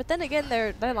take Roche, but then again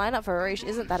their lineup for Roche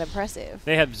isn't that impressive.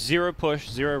 They have 0 push,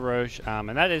 0 Roche, and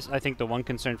that is, I think, the one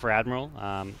concern for Admiral.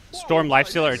 Storm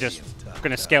Lifestealer are just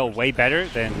going to scale way better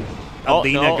than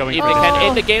Alina no, going if for they the can kill.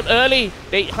 end the game early,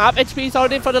 they have HP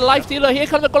sorted for the Lifestealer. Here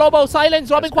comes the Global Silence,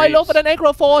 dropping That's quite low for great. the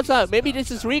Necro Force. Maybe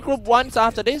this is regroup once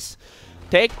after this.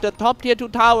 Take the top tier 2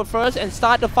 tower first and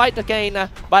start the fight again.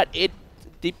 But it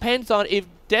depends on if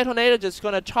DeToNator just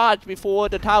gonna charge before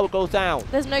the tower goes down.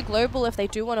 There's no global if they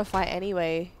do want to fight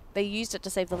anyway. They used it to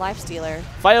save the Lifestealer.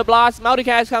 Fire Blast,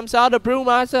 Multicast comes out, the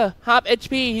Brewmaster, half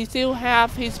HP, he still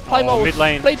have his Primal mid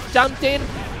lane. Split jumped in.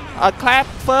 A clap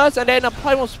first and then a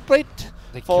Primal Split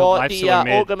They for killed the Lifestealer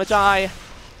mid. Ogre Magi.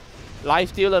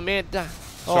 Lifestealer mid.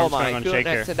 Oh Storm's my going on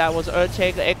goodness, Shaker. that was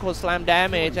Earthshaker Echo Slam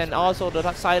damage, and also the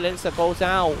Silencer goes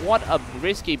down. What a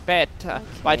risky bet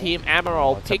by Team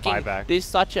Admiral, it's a picking buyback. this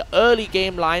such an early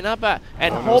game lineup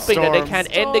and hoping that they Storm. can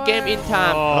end the game in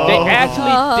time. Oh. They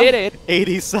actually did it.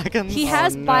 80 seconds. He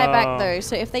has no. buyback though,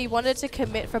 so if they wanted to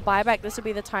commit for buyback, this would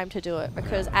be the time to do it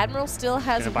because Admiral still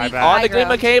has Gonna weak buyback. On high the Glimmer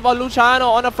ground. Cave on Luciano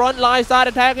on the front line, start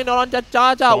attacking on the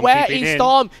Jaja. Storm Where keeping is in.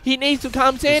 Storm? He needs to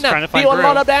come in. trying to find Deal a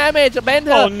lot Brew. of damage.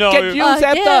 Bender, Oh, no. get you, Again.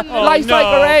 Scepter. Oh, Light Strike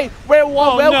no. Array.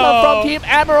 Welcome no. from Team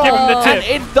Admiral. Give him the And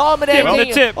tip. it's dominating. Give him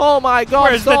the tip. Oh my god,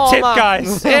 Where's the Storm, tip,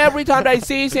 guys? every time they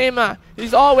see him,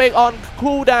 he's always on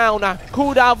cooldown.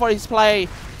 Cooldown for his play.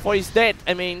 For his death,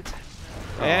 I mean.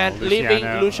 And leaving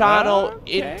Luciano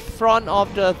in front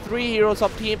of the 3 heroes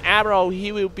of Team Admiral.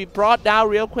 He will be brought down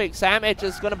real quick. Sam Edge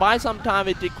is going to buy some time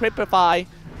with the Decryptify.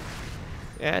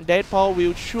 And Deadpool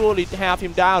will surely have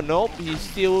him down. Nope, he's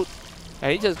still...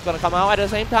 And he's just going to come out at the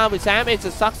same time with Sam Edge to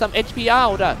suck some HP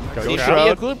out. Seems to be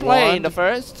a good play in the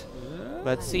first.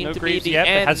 But seems No to be Greaves the yet, but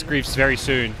end. has Greaves very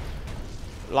soon.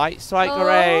 Light Strike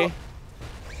Array.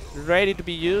 Ready to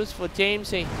be used for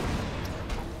Jamesy.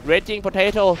 Raging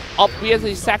Potato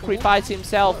obviously sacrificed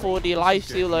himself for the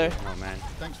Lifestealer. Oh man.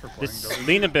 This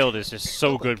Lina build is just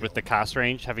so good with the cast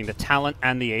range, having the talent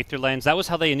and the Aether Lens. That was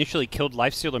how they initially killed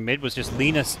Lifestealer mid, was just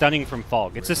Lina stunning from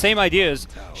fog. It's the same idea as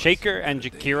Shaker and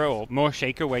Jakiro, or more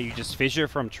Shaker, where you just fissure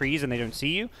from trees and they don't see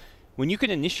you. When you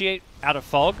can initiate out of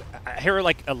fog, a hero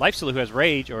like a Lifestealer who has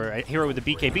Rage, or a hero with a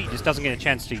BKB, just doesn't get a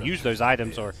chance to use those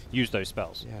items or use those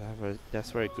spells. Yeah,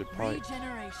 that's a very good point.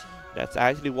 That's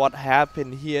actually what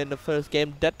happened here in the first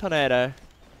game. DeToNator.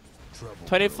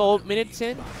 24 minutes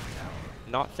in.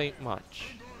 Nothing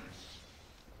much.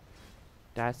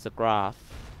 That's the graph.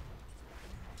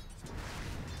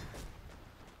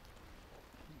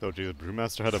 Oh, gee, the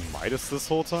Brewmaster had a Midas this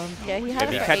whole time? Yeah, he had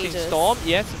Maybe it for catching ages. Storm.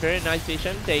 Yes, very nice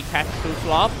vision. They catch two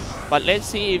flop. But let's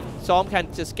see if Storm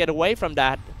can just get away from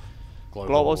that.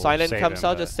 Global Silence save comes him,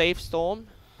 out but to save Storm.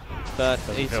 But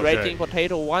doesn't it's feel Raging good.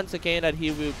 Potato once again that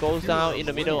he will goes down in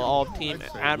the middle of Team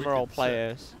Admiral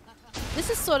players. This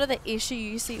is sort of the issue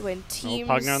you see when teams...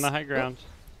 Pugner on the high ground.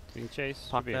 Being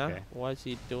chased. Should be Pugner, okay. what is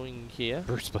he doing here?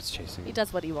 Bruce Split's chasing. He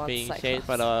does what he wants. Being Cyclopzz. chased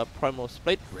by the Primal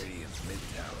Split. Radiant's mid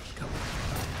tower's coming.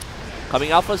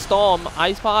 Coming out for Storm.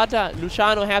 Ice Part.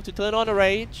 Luciano have to turn on the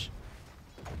Rage.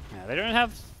 Yeah, they don't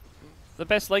have the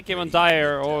best late game on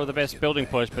Dire or the best building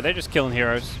push, but they're just killing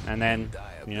heroes, and then,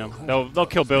 you know, they'll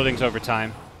kill buildings over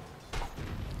time.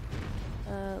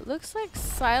 Looks like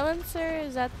Silencer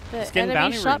is at the He's getting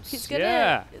enemy bounty shop. runes. He's gonna...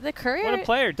 Yeah. The courier... What a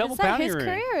player! Double is that bounty his rune.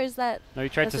 courier or is that... No, he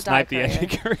tried That's to a snipe the dark enemy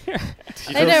courier.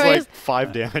 He I does know, like it's-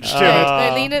 5 damage to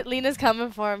Uh, Lena's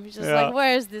coming for him. He's just yeah. like,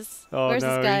 where is this? Oh Where's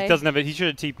no, this guy? he doesn't have it. He should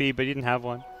have TP, but he didn't have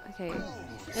one. Okay.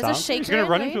 There's Sounds- a shaker. he's gonna in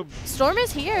run lane. into Storm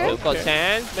is here. Still got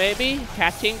chance, maybe.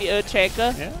 Catching the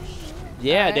Earthshaker. Yeah.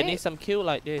 Yeah, they Alright. need some kill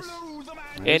like this.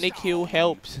 Any kill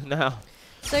helps now.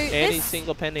 So Any this,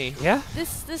 single penny. Yeah.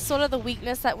 this sort of the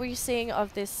weakness that we're seeing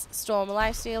of this Storm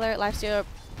Lifestealer. Lifestealer,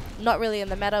 not really in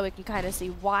the meta. We can kind of see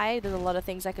why. There's a lot of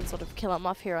things that can sort of kill him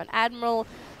off here on Admiral.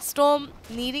 Storm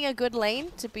needing a good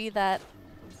lane to be that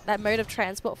mode of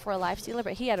transport for a Lifestealer,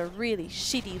 but he had a really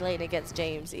shitty lane against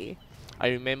Jamesy. I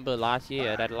remember last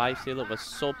year that Lifestealer was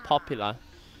so popular.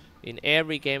 In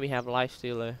every game we have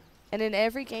Lifestealer. And in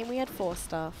every game we had 4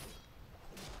 stuff.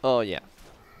 Oh yeah.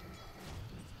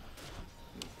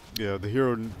 Yeah, the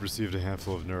hero received a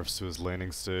handful of nerfs to his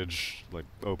laning stage, like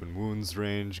open wounds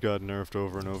range got nerfed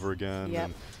over and over again. Yep.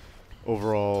 And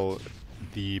overall,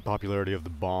 the popularity of the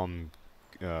bomb,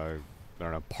 I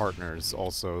don't know, partners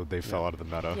also, they fell out of the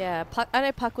meta. Yeah, Puck, I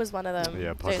know Puck was one of them. Yeah,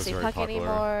 Puck Don't was see very Puck popular.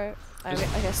 anymore. I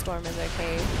guess Storm is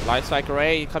okay. Life Cycle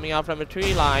Ray coming out from the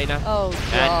tree line. Oh,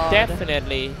 And God.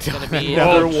 definitely gonna be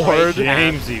Another a ward. great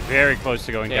hand. Jamesy, very close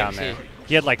to going down there. Jamesy.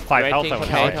 He had like 5 health. Rating I would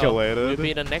potato say. Calculated. will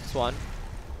be the next one.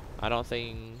 I don't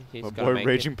think he's My gonna boy make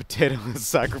Raging Potato has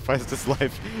sacrificed his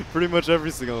life pretty much every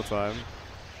single time.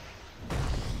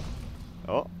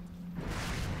 Oh.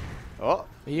 Oh.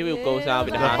 it. He will go down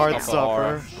with the The Heartstopper Heartstopper.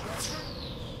 aura.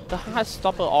 The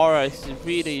Heartstopper aura is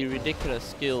really ridiculous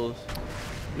skills.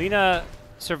 Lina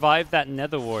survived that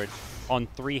Nether Ward on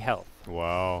 3 health.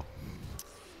 Wow.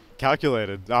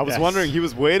 Calculated. I was Yes. wondering, he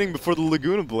was waiting before the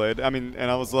Laguna Blade. I mean,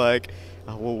 and I was like,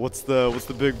 well, what's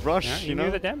the big rush, Yeah, he you knew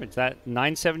know? the damage. That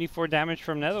 974 damage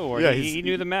from Nether Ward. Yeah, he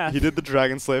knew the math. He did the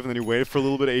Dragon Slave, and then he waited for a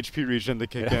little bit of HP regen to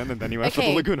kick in, and then he went for the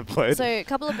Okay, Laguna Blade. So a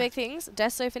couple of big things.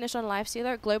 Desto finished on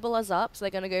Lifestealer. Global is up, so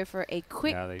they're going to go for a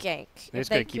quick Yeah, they- gank. They're If just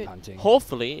they going to keep could- hunting.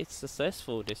 Hopefully it's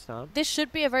successful this time. This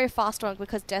should be a very fast one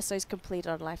because Desto's completed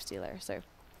on Lifestealer, so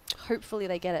hopefully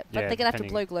they get it. But Yeah, they're going to have to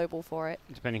depending- blow Global for it.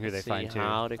 Depending who they See find too.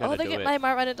 how they're Oh, gonna they do it.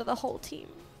 might run into the whole team.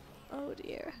 Oh,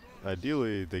 dear.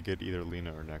 Ideally, they get either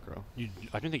Lina or Necro.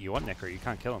 I don't think you want Necro. You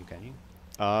can't kill him, can you?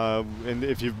 And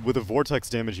if you with a Vortex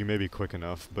damage, you may be quick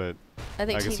enough, but I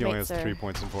think I guess he only teammates has are... 3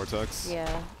 points in Vortex.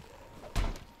 Yeah.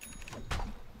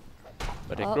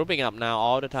 But they're Oh. grouping up now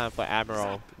all the time for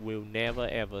Admiral. Will never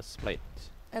ever split.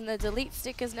 And the delete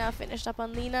stick is now finished up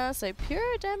on Lina, so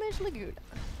pure damage Laguna.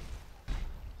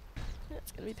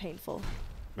 It's going to be painful.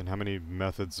 And how many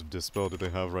methods of dispel do they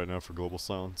have right now for Global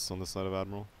Silence on the side of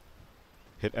Admiral?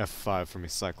 Hit F5 for me,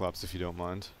 Xyclopzz, if you don't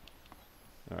mind.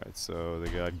 Alright, so they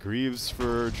got Greaves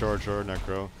for Jar Jar,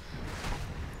 Necro.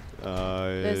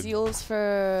 There's Yules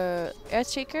for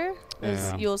Earthshaker. There's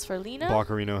Yeah. Yules for Lina.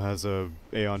 Bacarino has a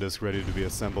Aeon Disc ready to be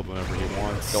assembled whenever he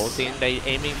wants. Goes in, they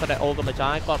aiming for the Ogre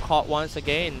Magi, got caught once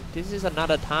again. This is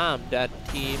another time that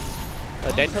team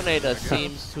DeToNator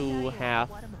seems to have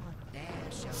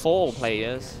 4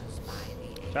 players.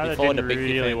 Tyler Before the didn't big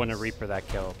really want to defense. Reaper that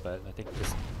kill, but I think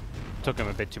this took him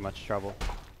a bit too much trouble.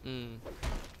 Mm.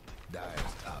 Dire's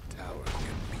top tower is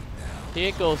getting beat down.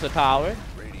 Here goes the tower.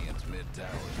 Radiant's mid tower.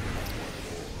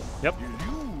 Yep.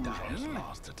 Dire's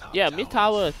lost the top Yeah, tower. mid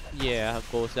tower, yeah,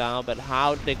 goes down, but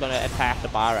how they're gonna attack the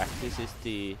barrack? This is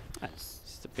the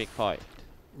big point.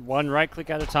 One right click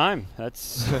at a time.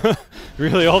 That's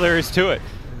really all there is to it.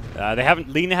 They haven't.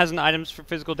 Lina hasn't items for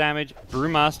physical damage.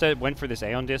 Brewmaster went for this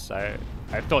Aeon Disc. I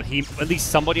thought at least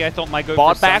somebody I thought might go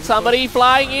Bought for back somebody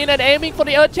flying in and aiming for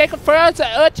the Earthshaker first.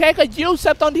 Earthshaker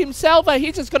usurped on himself, and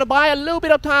he's just gonna buy a little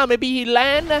bit of time. Maybe he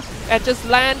land and just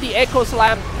land the Echo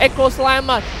Slam. Echo Slam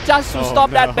just to Oh,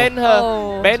 stop that no. Ben-Hur.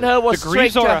 Oh. Ben-Hur was The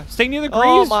Greaves strict. aura. Stay near the Greaves.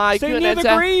 Oh my Stay goodness! near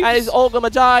the Greaves. And it's Ogre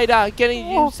Magi getting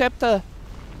Oh. usurped.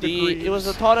 It was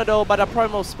a Greaves. tornado, but a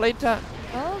promo split. Oh,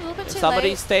 a little bit too Somebody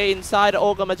late. stay inside the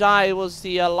Ogre Magi. It was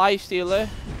the Lifestealer.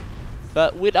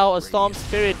 But without a Storm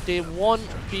Spirit, they won't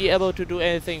be able to do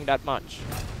anything that much.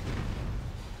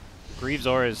 Greaves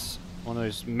aura is one of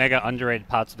those mega underrated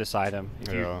parts of this item.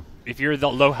 Yeah. If you're the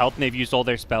low health and they've used all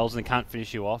their spells and they can't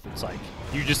finish you off, it's like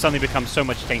you just suddenly become so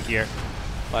much tankier.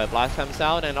 But Blast comes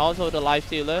out, and also the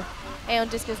Lifestealer. Aeon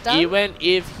Disc is done. Even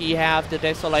if he have the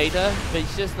Desolator, but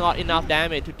it's just not enough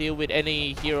damage to deal with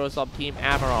any heroes of Team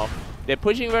Admiral. They're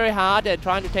pushing very hard. They're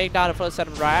trying to take down the first set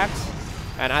of drags,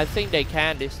 and I think they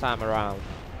can this time around.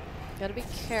 Gotta be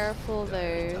careful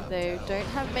though. They don't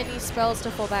have many spells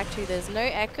to fall back to. There's no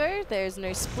Echo, there's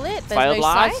no Split, there's Fire no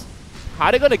Blast. Sight. How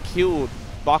are they gonna kill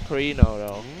Bacarino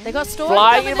though? They got Storm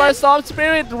Flying coming in by in. Storm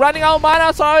Spirit, running out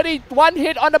mana already. One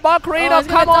hit on the Bacarino. Oh, he's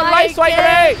Come gonna on, die Light Strike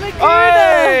again. Ray!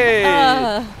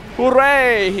 Laguna. Hey!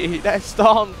 Hooray! That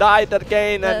Storm died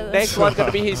again, and next one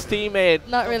gonna be his teammate.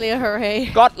 Not really a hooray.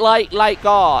 God like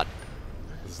God.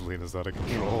 This Lina's out of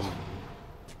control.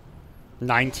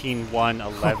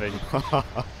 19-1-11.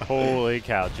 Holy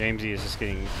cow. Jamesy is just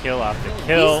getting kill after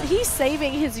kill. He's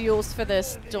saving his Yules for the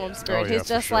Storm Spirit. Oh, yeah, He's for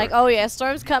just sure. like, oh yeah,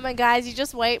 Storm's coming, guys. You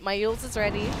just wait. My Yules is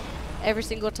ready. Every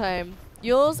single time.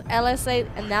 Yules, LSA,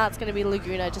 and now it's going to be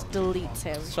Laguna. Just deletes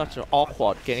him. Such an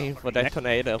awkward game for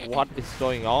DeToNator. What is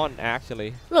going on,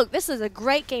 actually? Look, this is a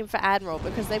great game for Admiral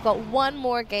because they've got one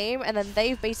more game and then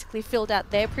they've basically filled out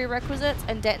their prerequisites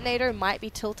and DeToNator might be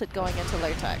tilted going into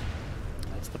low tech.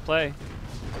 That's the play.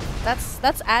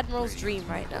 That's Admiral's dream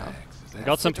right now. We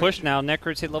got some push now.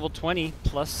 Necro's hit level 20,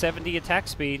 plus 70 attack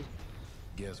speed.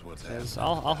 Guess what's Says,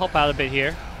 happening? I'll help out a bit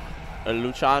here.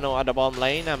 Luciano at the bottom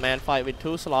lane, a man fight with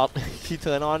DeToNator. He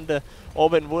turned on the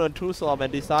open wound on DeToNator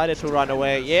and decided to run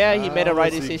away. Yeah, he made the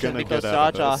right decision because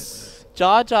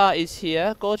Jaja is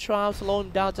here. GoDz slow him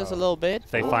down just a little bit.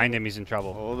 If they find him, he's in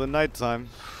trouble. Oh, the nighttime.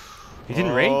 He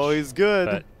didn't rage. Oh, he's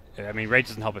good. But, I mean, rage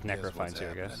doesn't help if Guess Necro what's finds you, I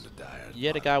happening guess. to dire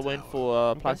Yeah, the guy went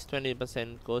for plus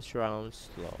 20% GoDz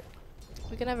slow.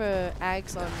 We can have a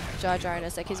Ags on Jar Jar in a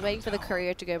sec. He's waiting for the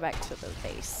courier to go back to the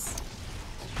base.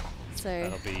 So.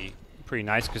 That'll be pretty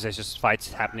nice because there's just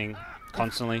fights happening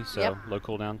constantly, so Yep. low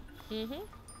cooldown.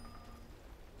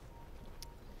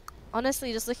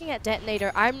 Honestly, just looking at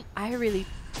DeToNator, I really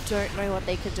don't know what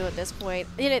they could do at this point.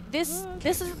 You know, this is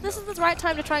the right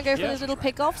time to try and go for Yeah. those little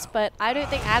pickoffs, but I don't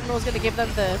think Admiral's going to give them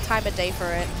the time of day for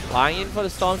it. Flying in for the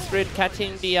Storm Spirit,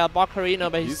 catching the Bocarino,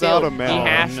 but He's still, out of he mana.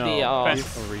 has no. the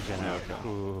Best regen out.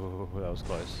 Ooh, that was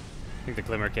close. I think the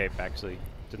Glimmer Cape actually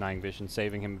denying vision,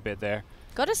 saving him a bit there.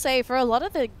 Gotta say, for a lot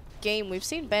of the game, we've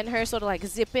seen Ben-Hur sort of like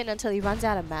zip in until he runs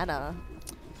out of mana.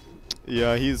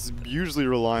 Yeah, he's usually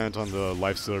reliant on the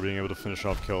Lifestealer being able to finish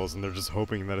off kills, and they're just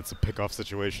hoping that it's a pick-off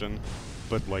situation.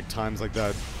 But like times like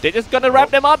that, They're just gonna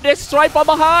wrap them up. They strike from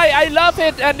behind. I love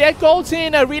it. And there goes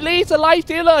in. Release the life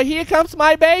stealer. Here comes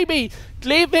my baby.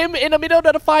 Leave him in the middle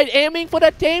of the fight, aiming for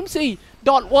that Jamesy.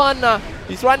 .1.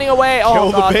 He's running away. Oh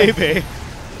kill god. the baby.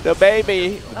 The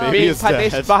baby baby being is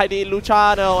punished dead. by the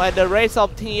Luciano, and the rest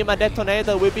of team and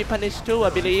DeToNator will be punished too, I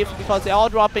believe, because they're all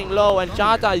dropping low, and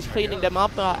Jaja is cleaning them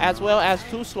up as well as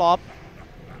DeToNator.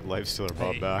 Lifestealer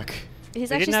brought back. He's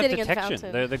They actually didn't have sitting in detection.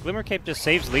 fountain. The Glimmer Cape just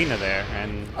saves Lina there,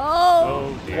 and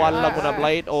Oh! dear. One Alright, Laguna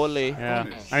Blade only. Yeah.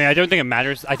 I mean, I don't think it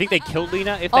matters. I think they killed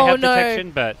Lina if they Oh, have no. detection,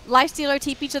 but Lifestealer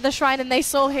TP to the shrine and they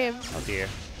saw him. oh dear.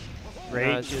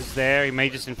 Rage is there. He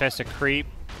may just infest a creep.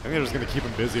 I think they're just gonna keep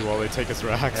him busy while they take his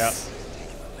racks.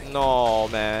 Yeah. No,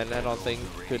 man, I don't think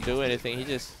he could do anything. He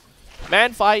just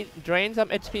man fight, drain some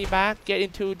HP back, get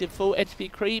into the full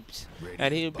HP creeps,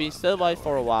 and he'll be survived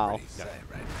for a while.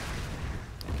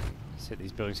 Let's hit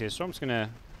these buildings here. Storm's gonna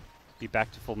be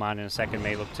back to full mana in a second.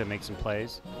 May look to make some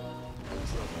plays.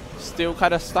 Still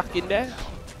kind of stuck in there.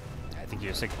 I think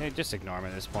you just ignore him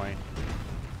at this point.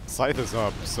 Scythe is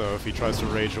up, so if he tries to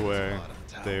rage away,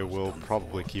 they will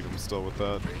probably keep him still with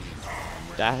that.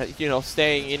 That, you know,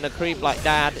 staying in the creep like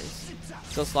that is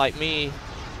just like me.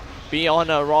 Be on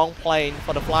a wrong plane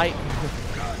for the flight.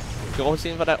 Goes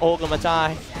in for that Ogre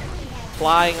Magi.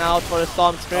 Flying out for the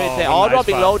Storm Spirit. Oh, They're all nice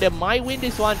dropping fight. low. They might win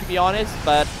this one, to be honest,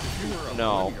 but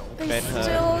no. They Ben-Hur.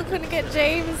 still couldn't get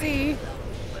Jamesy.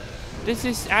 This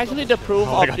is actually the proof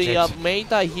Oh, I of got the James.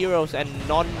 meta heroes and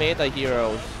non-meta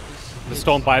heroes. The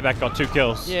Storm buyback got 2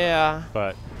 kills. Yeah.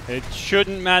 But it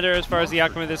shouldn't matter as far as the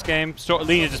outcome of this game.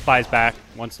 Lina just buys back,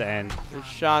 wants to end.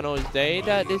 Luciano is dead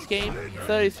at this game.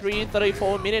 33,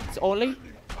 34 minutes only.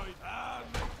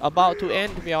 About to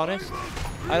end, to be honest.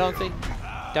 I don't think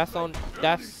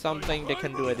that's something they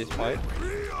can do at this point.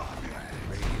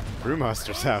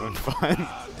 Brewmaster's having fun.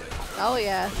 Oh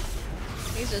yeah.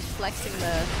 He's just flexing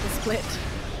the split.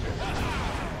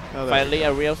 Now that- Finally,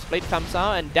 a real split comes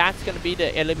out, and that's gonna be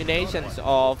the eliminations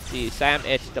of the Sam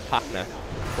Edge, the partner.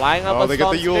 Flying up Oh, a they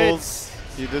got Storm the Spirit. Yules.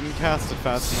 He didn't cast it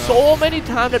fast enough. So many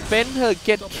times that Ben-Hur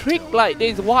get tricked like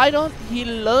this. Why don't he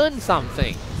learn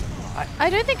something? I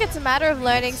don't think it's a matter of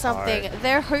learning something.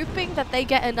 They're hoping that they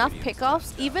get enough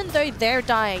pickoffs, even though they're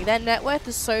dying. Their net worth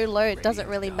is so low, it doesn't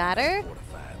really matter.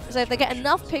 So if they get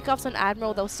enough pickoffs on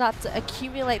Admiral, they'll start to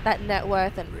accumulate that net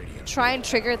worth and try and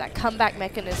trigger that comeback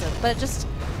mechanism. But just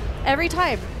every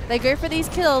time they go for these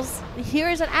kills, the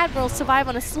heroes and Admiral survive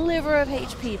on a sliver of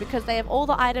HP because they have all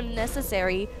the items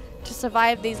necessary to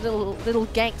survive these little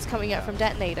ganks coming out from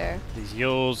DeToNator. These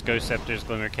Yules, Ghost Scepters,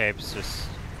 Glimmer Capes just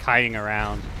kiting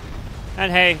around.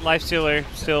 And hey, Lifestealer,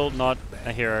 still not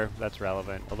a hero that's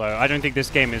relevant. Although I don't think this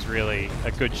game is really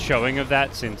a good showing of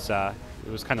that since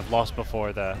it was kind of lost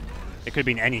before the... It could have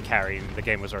been any carry and the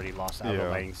game was already lost out of the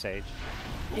laning stage.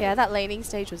 Yeah, that laning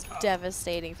stage was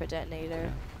devastating for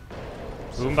DeToNator.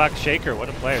 Boombach Shaker, what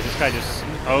a player. This guy just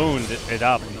owned it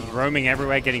up. He's roaming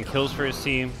everywhere, getting kills for his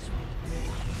team.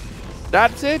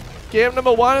 That's it. Game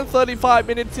number 1, 35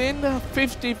 minutes in.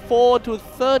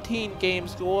 54-13 game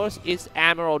scores. Is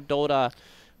Admiral Dota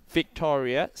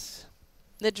victorious?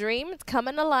 The dream is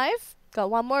coming alive.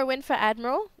 Got one more win for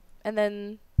Admiral. And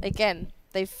then, again,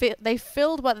 they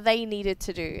filled what they needed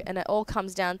to do. And it all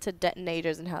comes down to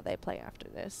DeToNators and how they play after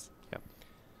this. Yep.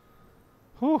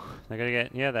 Whew. They're going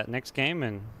to get, that next game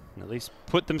and at least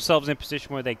put themselves in a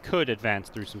position where they could advance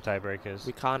through some tiebreakers.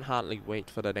 We can't hardly wait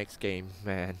for the next game,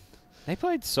 man. They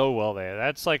played so well there.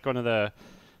 That's like one of the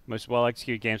most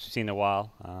well-executed games we've seen in a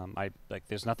while.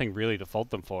 There's nothing really to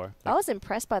fault them for. I was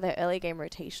impressed by their early game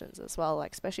rotations as well,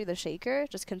 like especially the Shaker,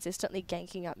 just consistently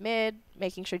ganking up mid,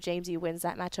 making sure Jamesy wins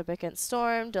that matchup against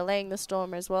Storm, delaying the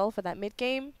Storm as well for that mid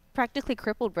game. Practically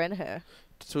crippled Brenher.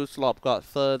 Xyclopzz got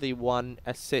 31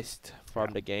 assists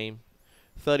from the game.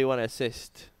 31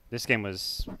 assists. This game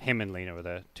was him and Lena were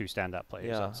the two stand-up players,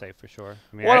 Yeah. I'd say for sure.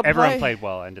 I mean, What a everyone play. played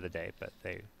well end of the day, but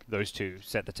those two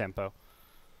set the tempo.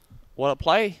 What a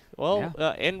play. Well,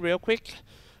 Yeah. end real quick.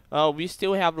 We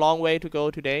still have long way to go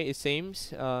today, it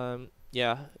seems.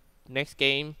 Yeah, next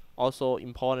game also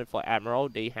important for Admiral.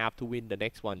 They have to win the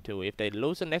next one too. If they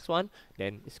lose the next one,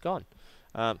 then it's gone.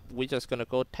 We're just gonna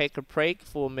go take a break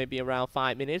for maybe around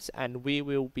 5 minutes, and we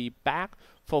will be back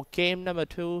for game number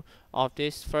 2 of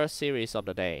this first series of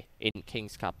the day in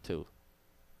Kings Cup 2.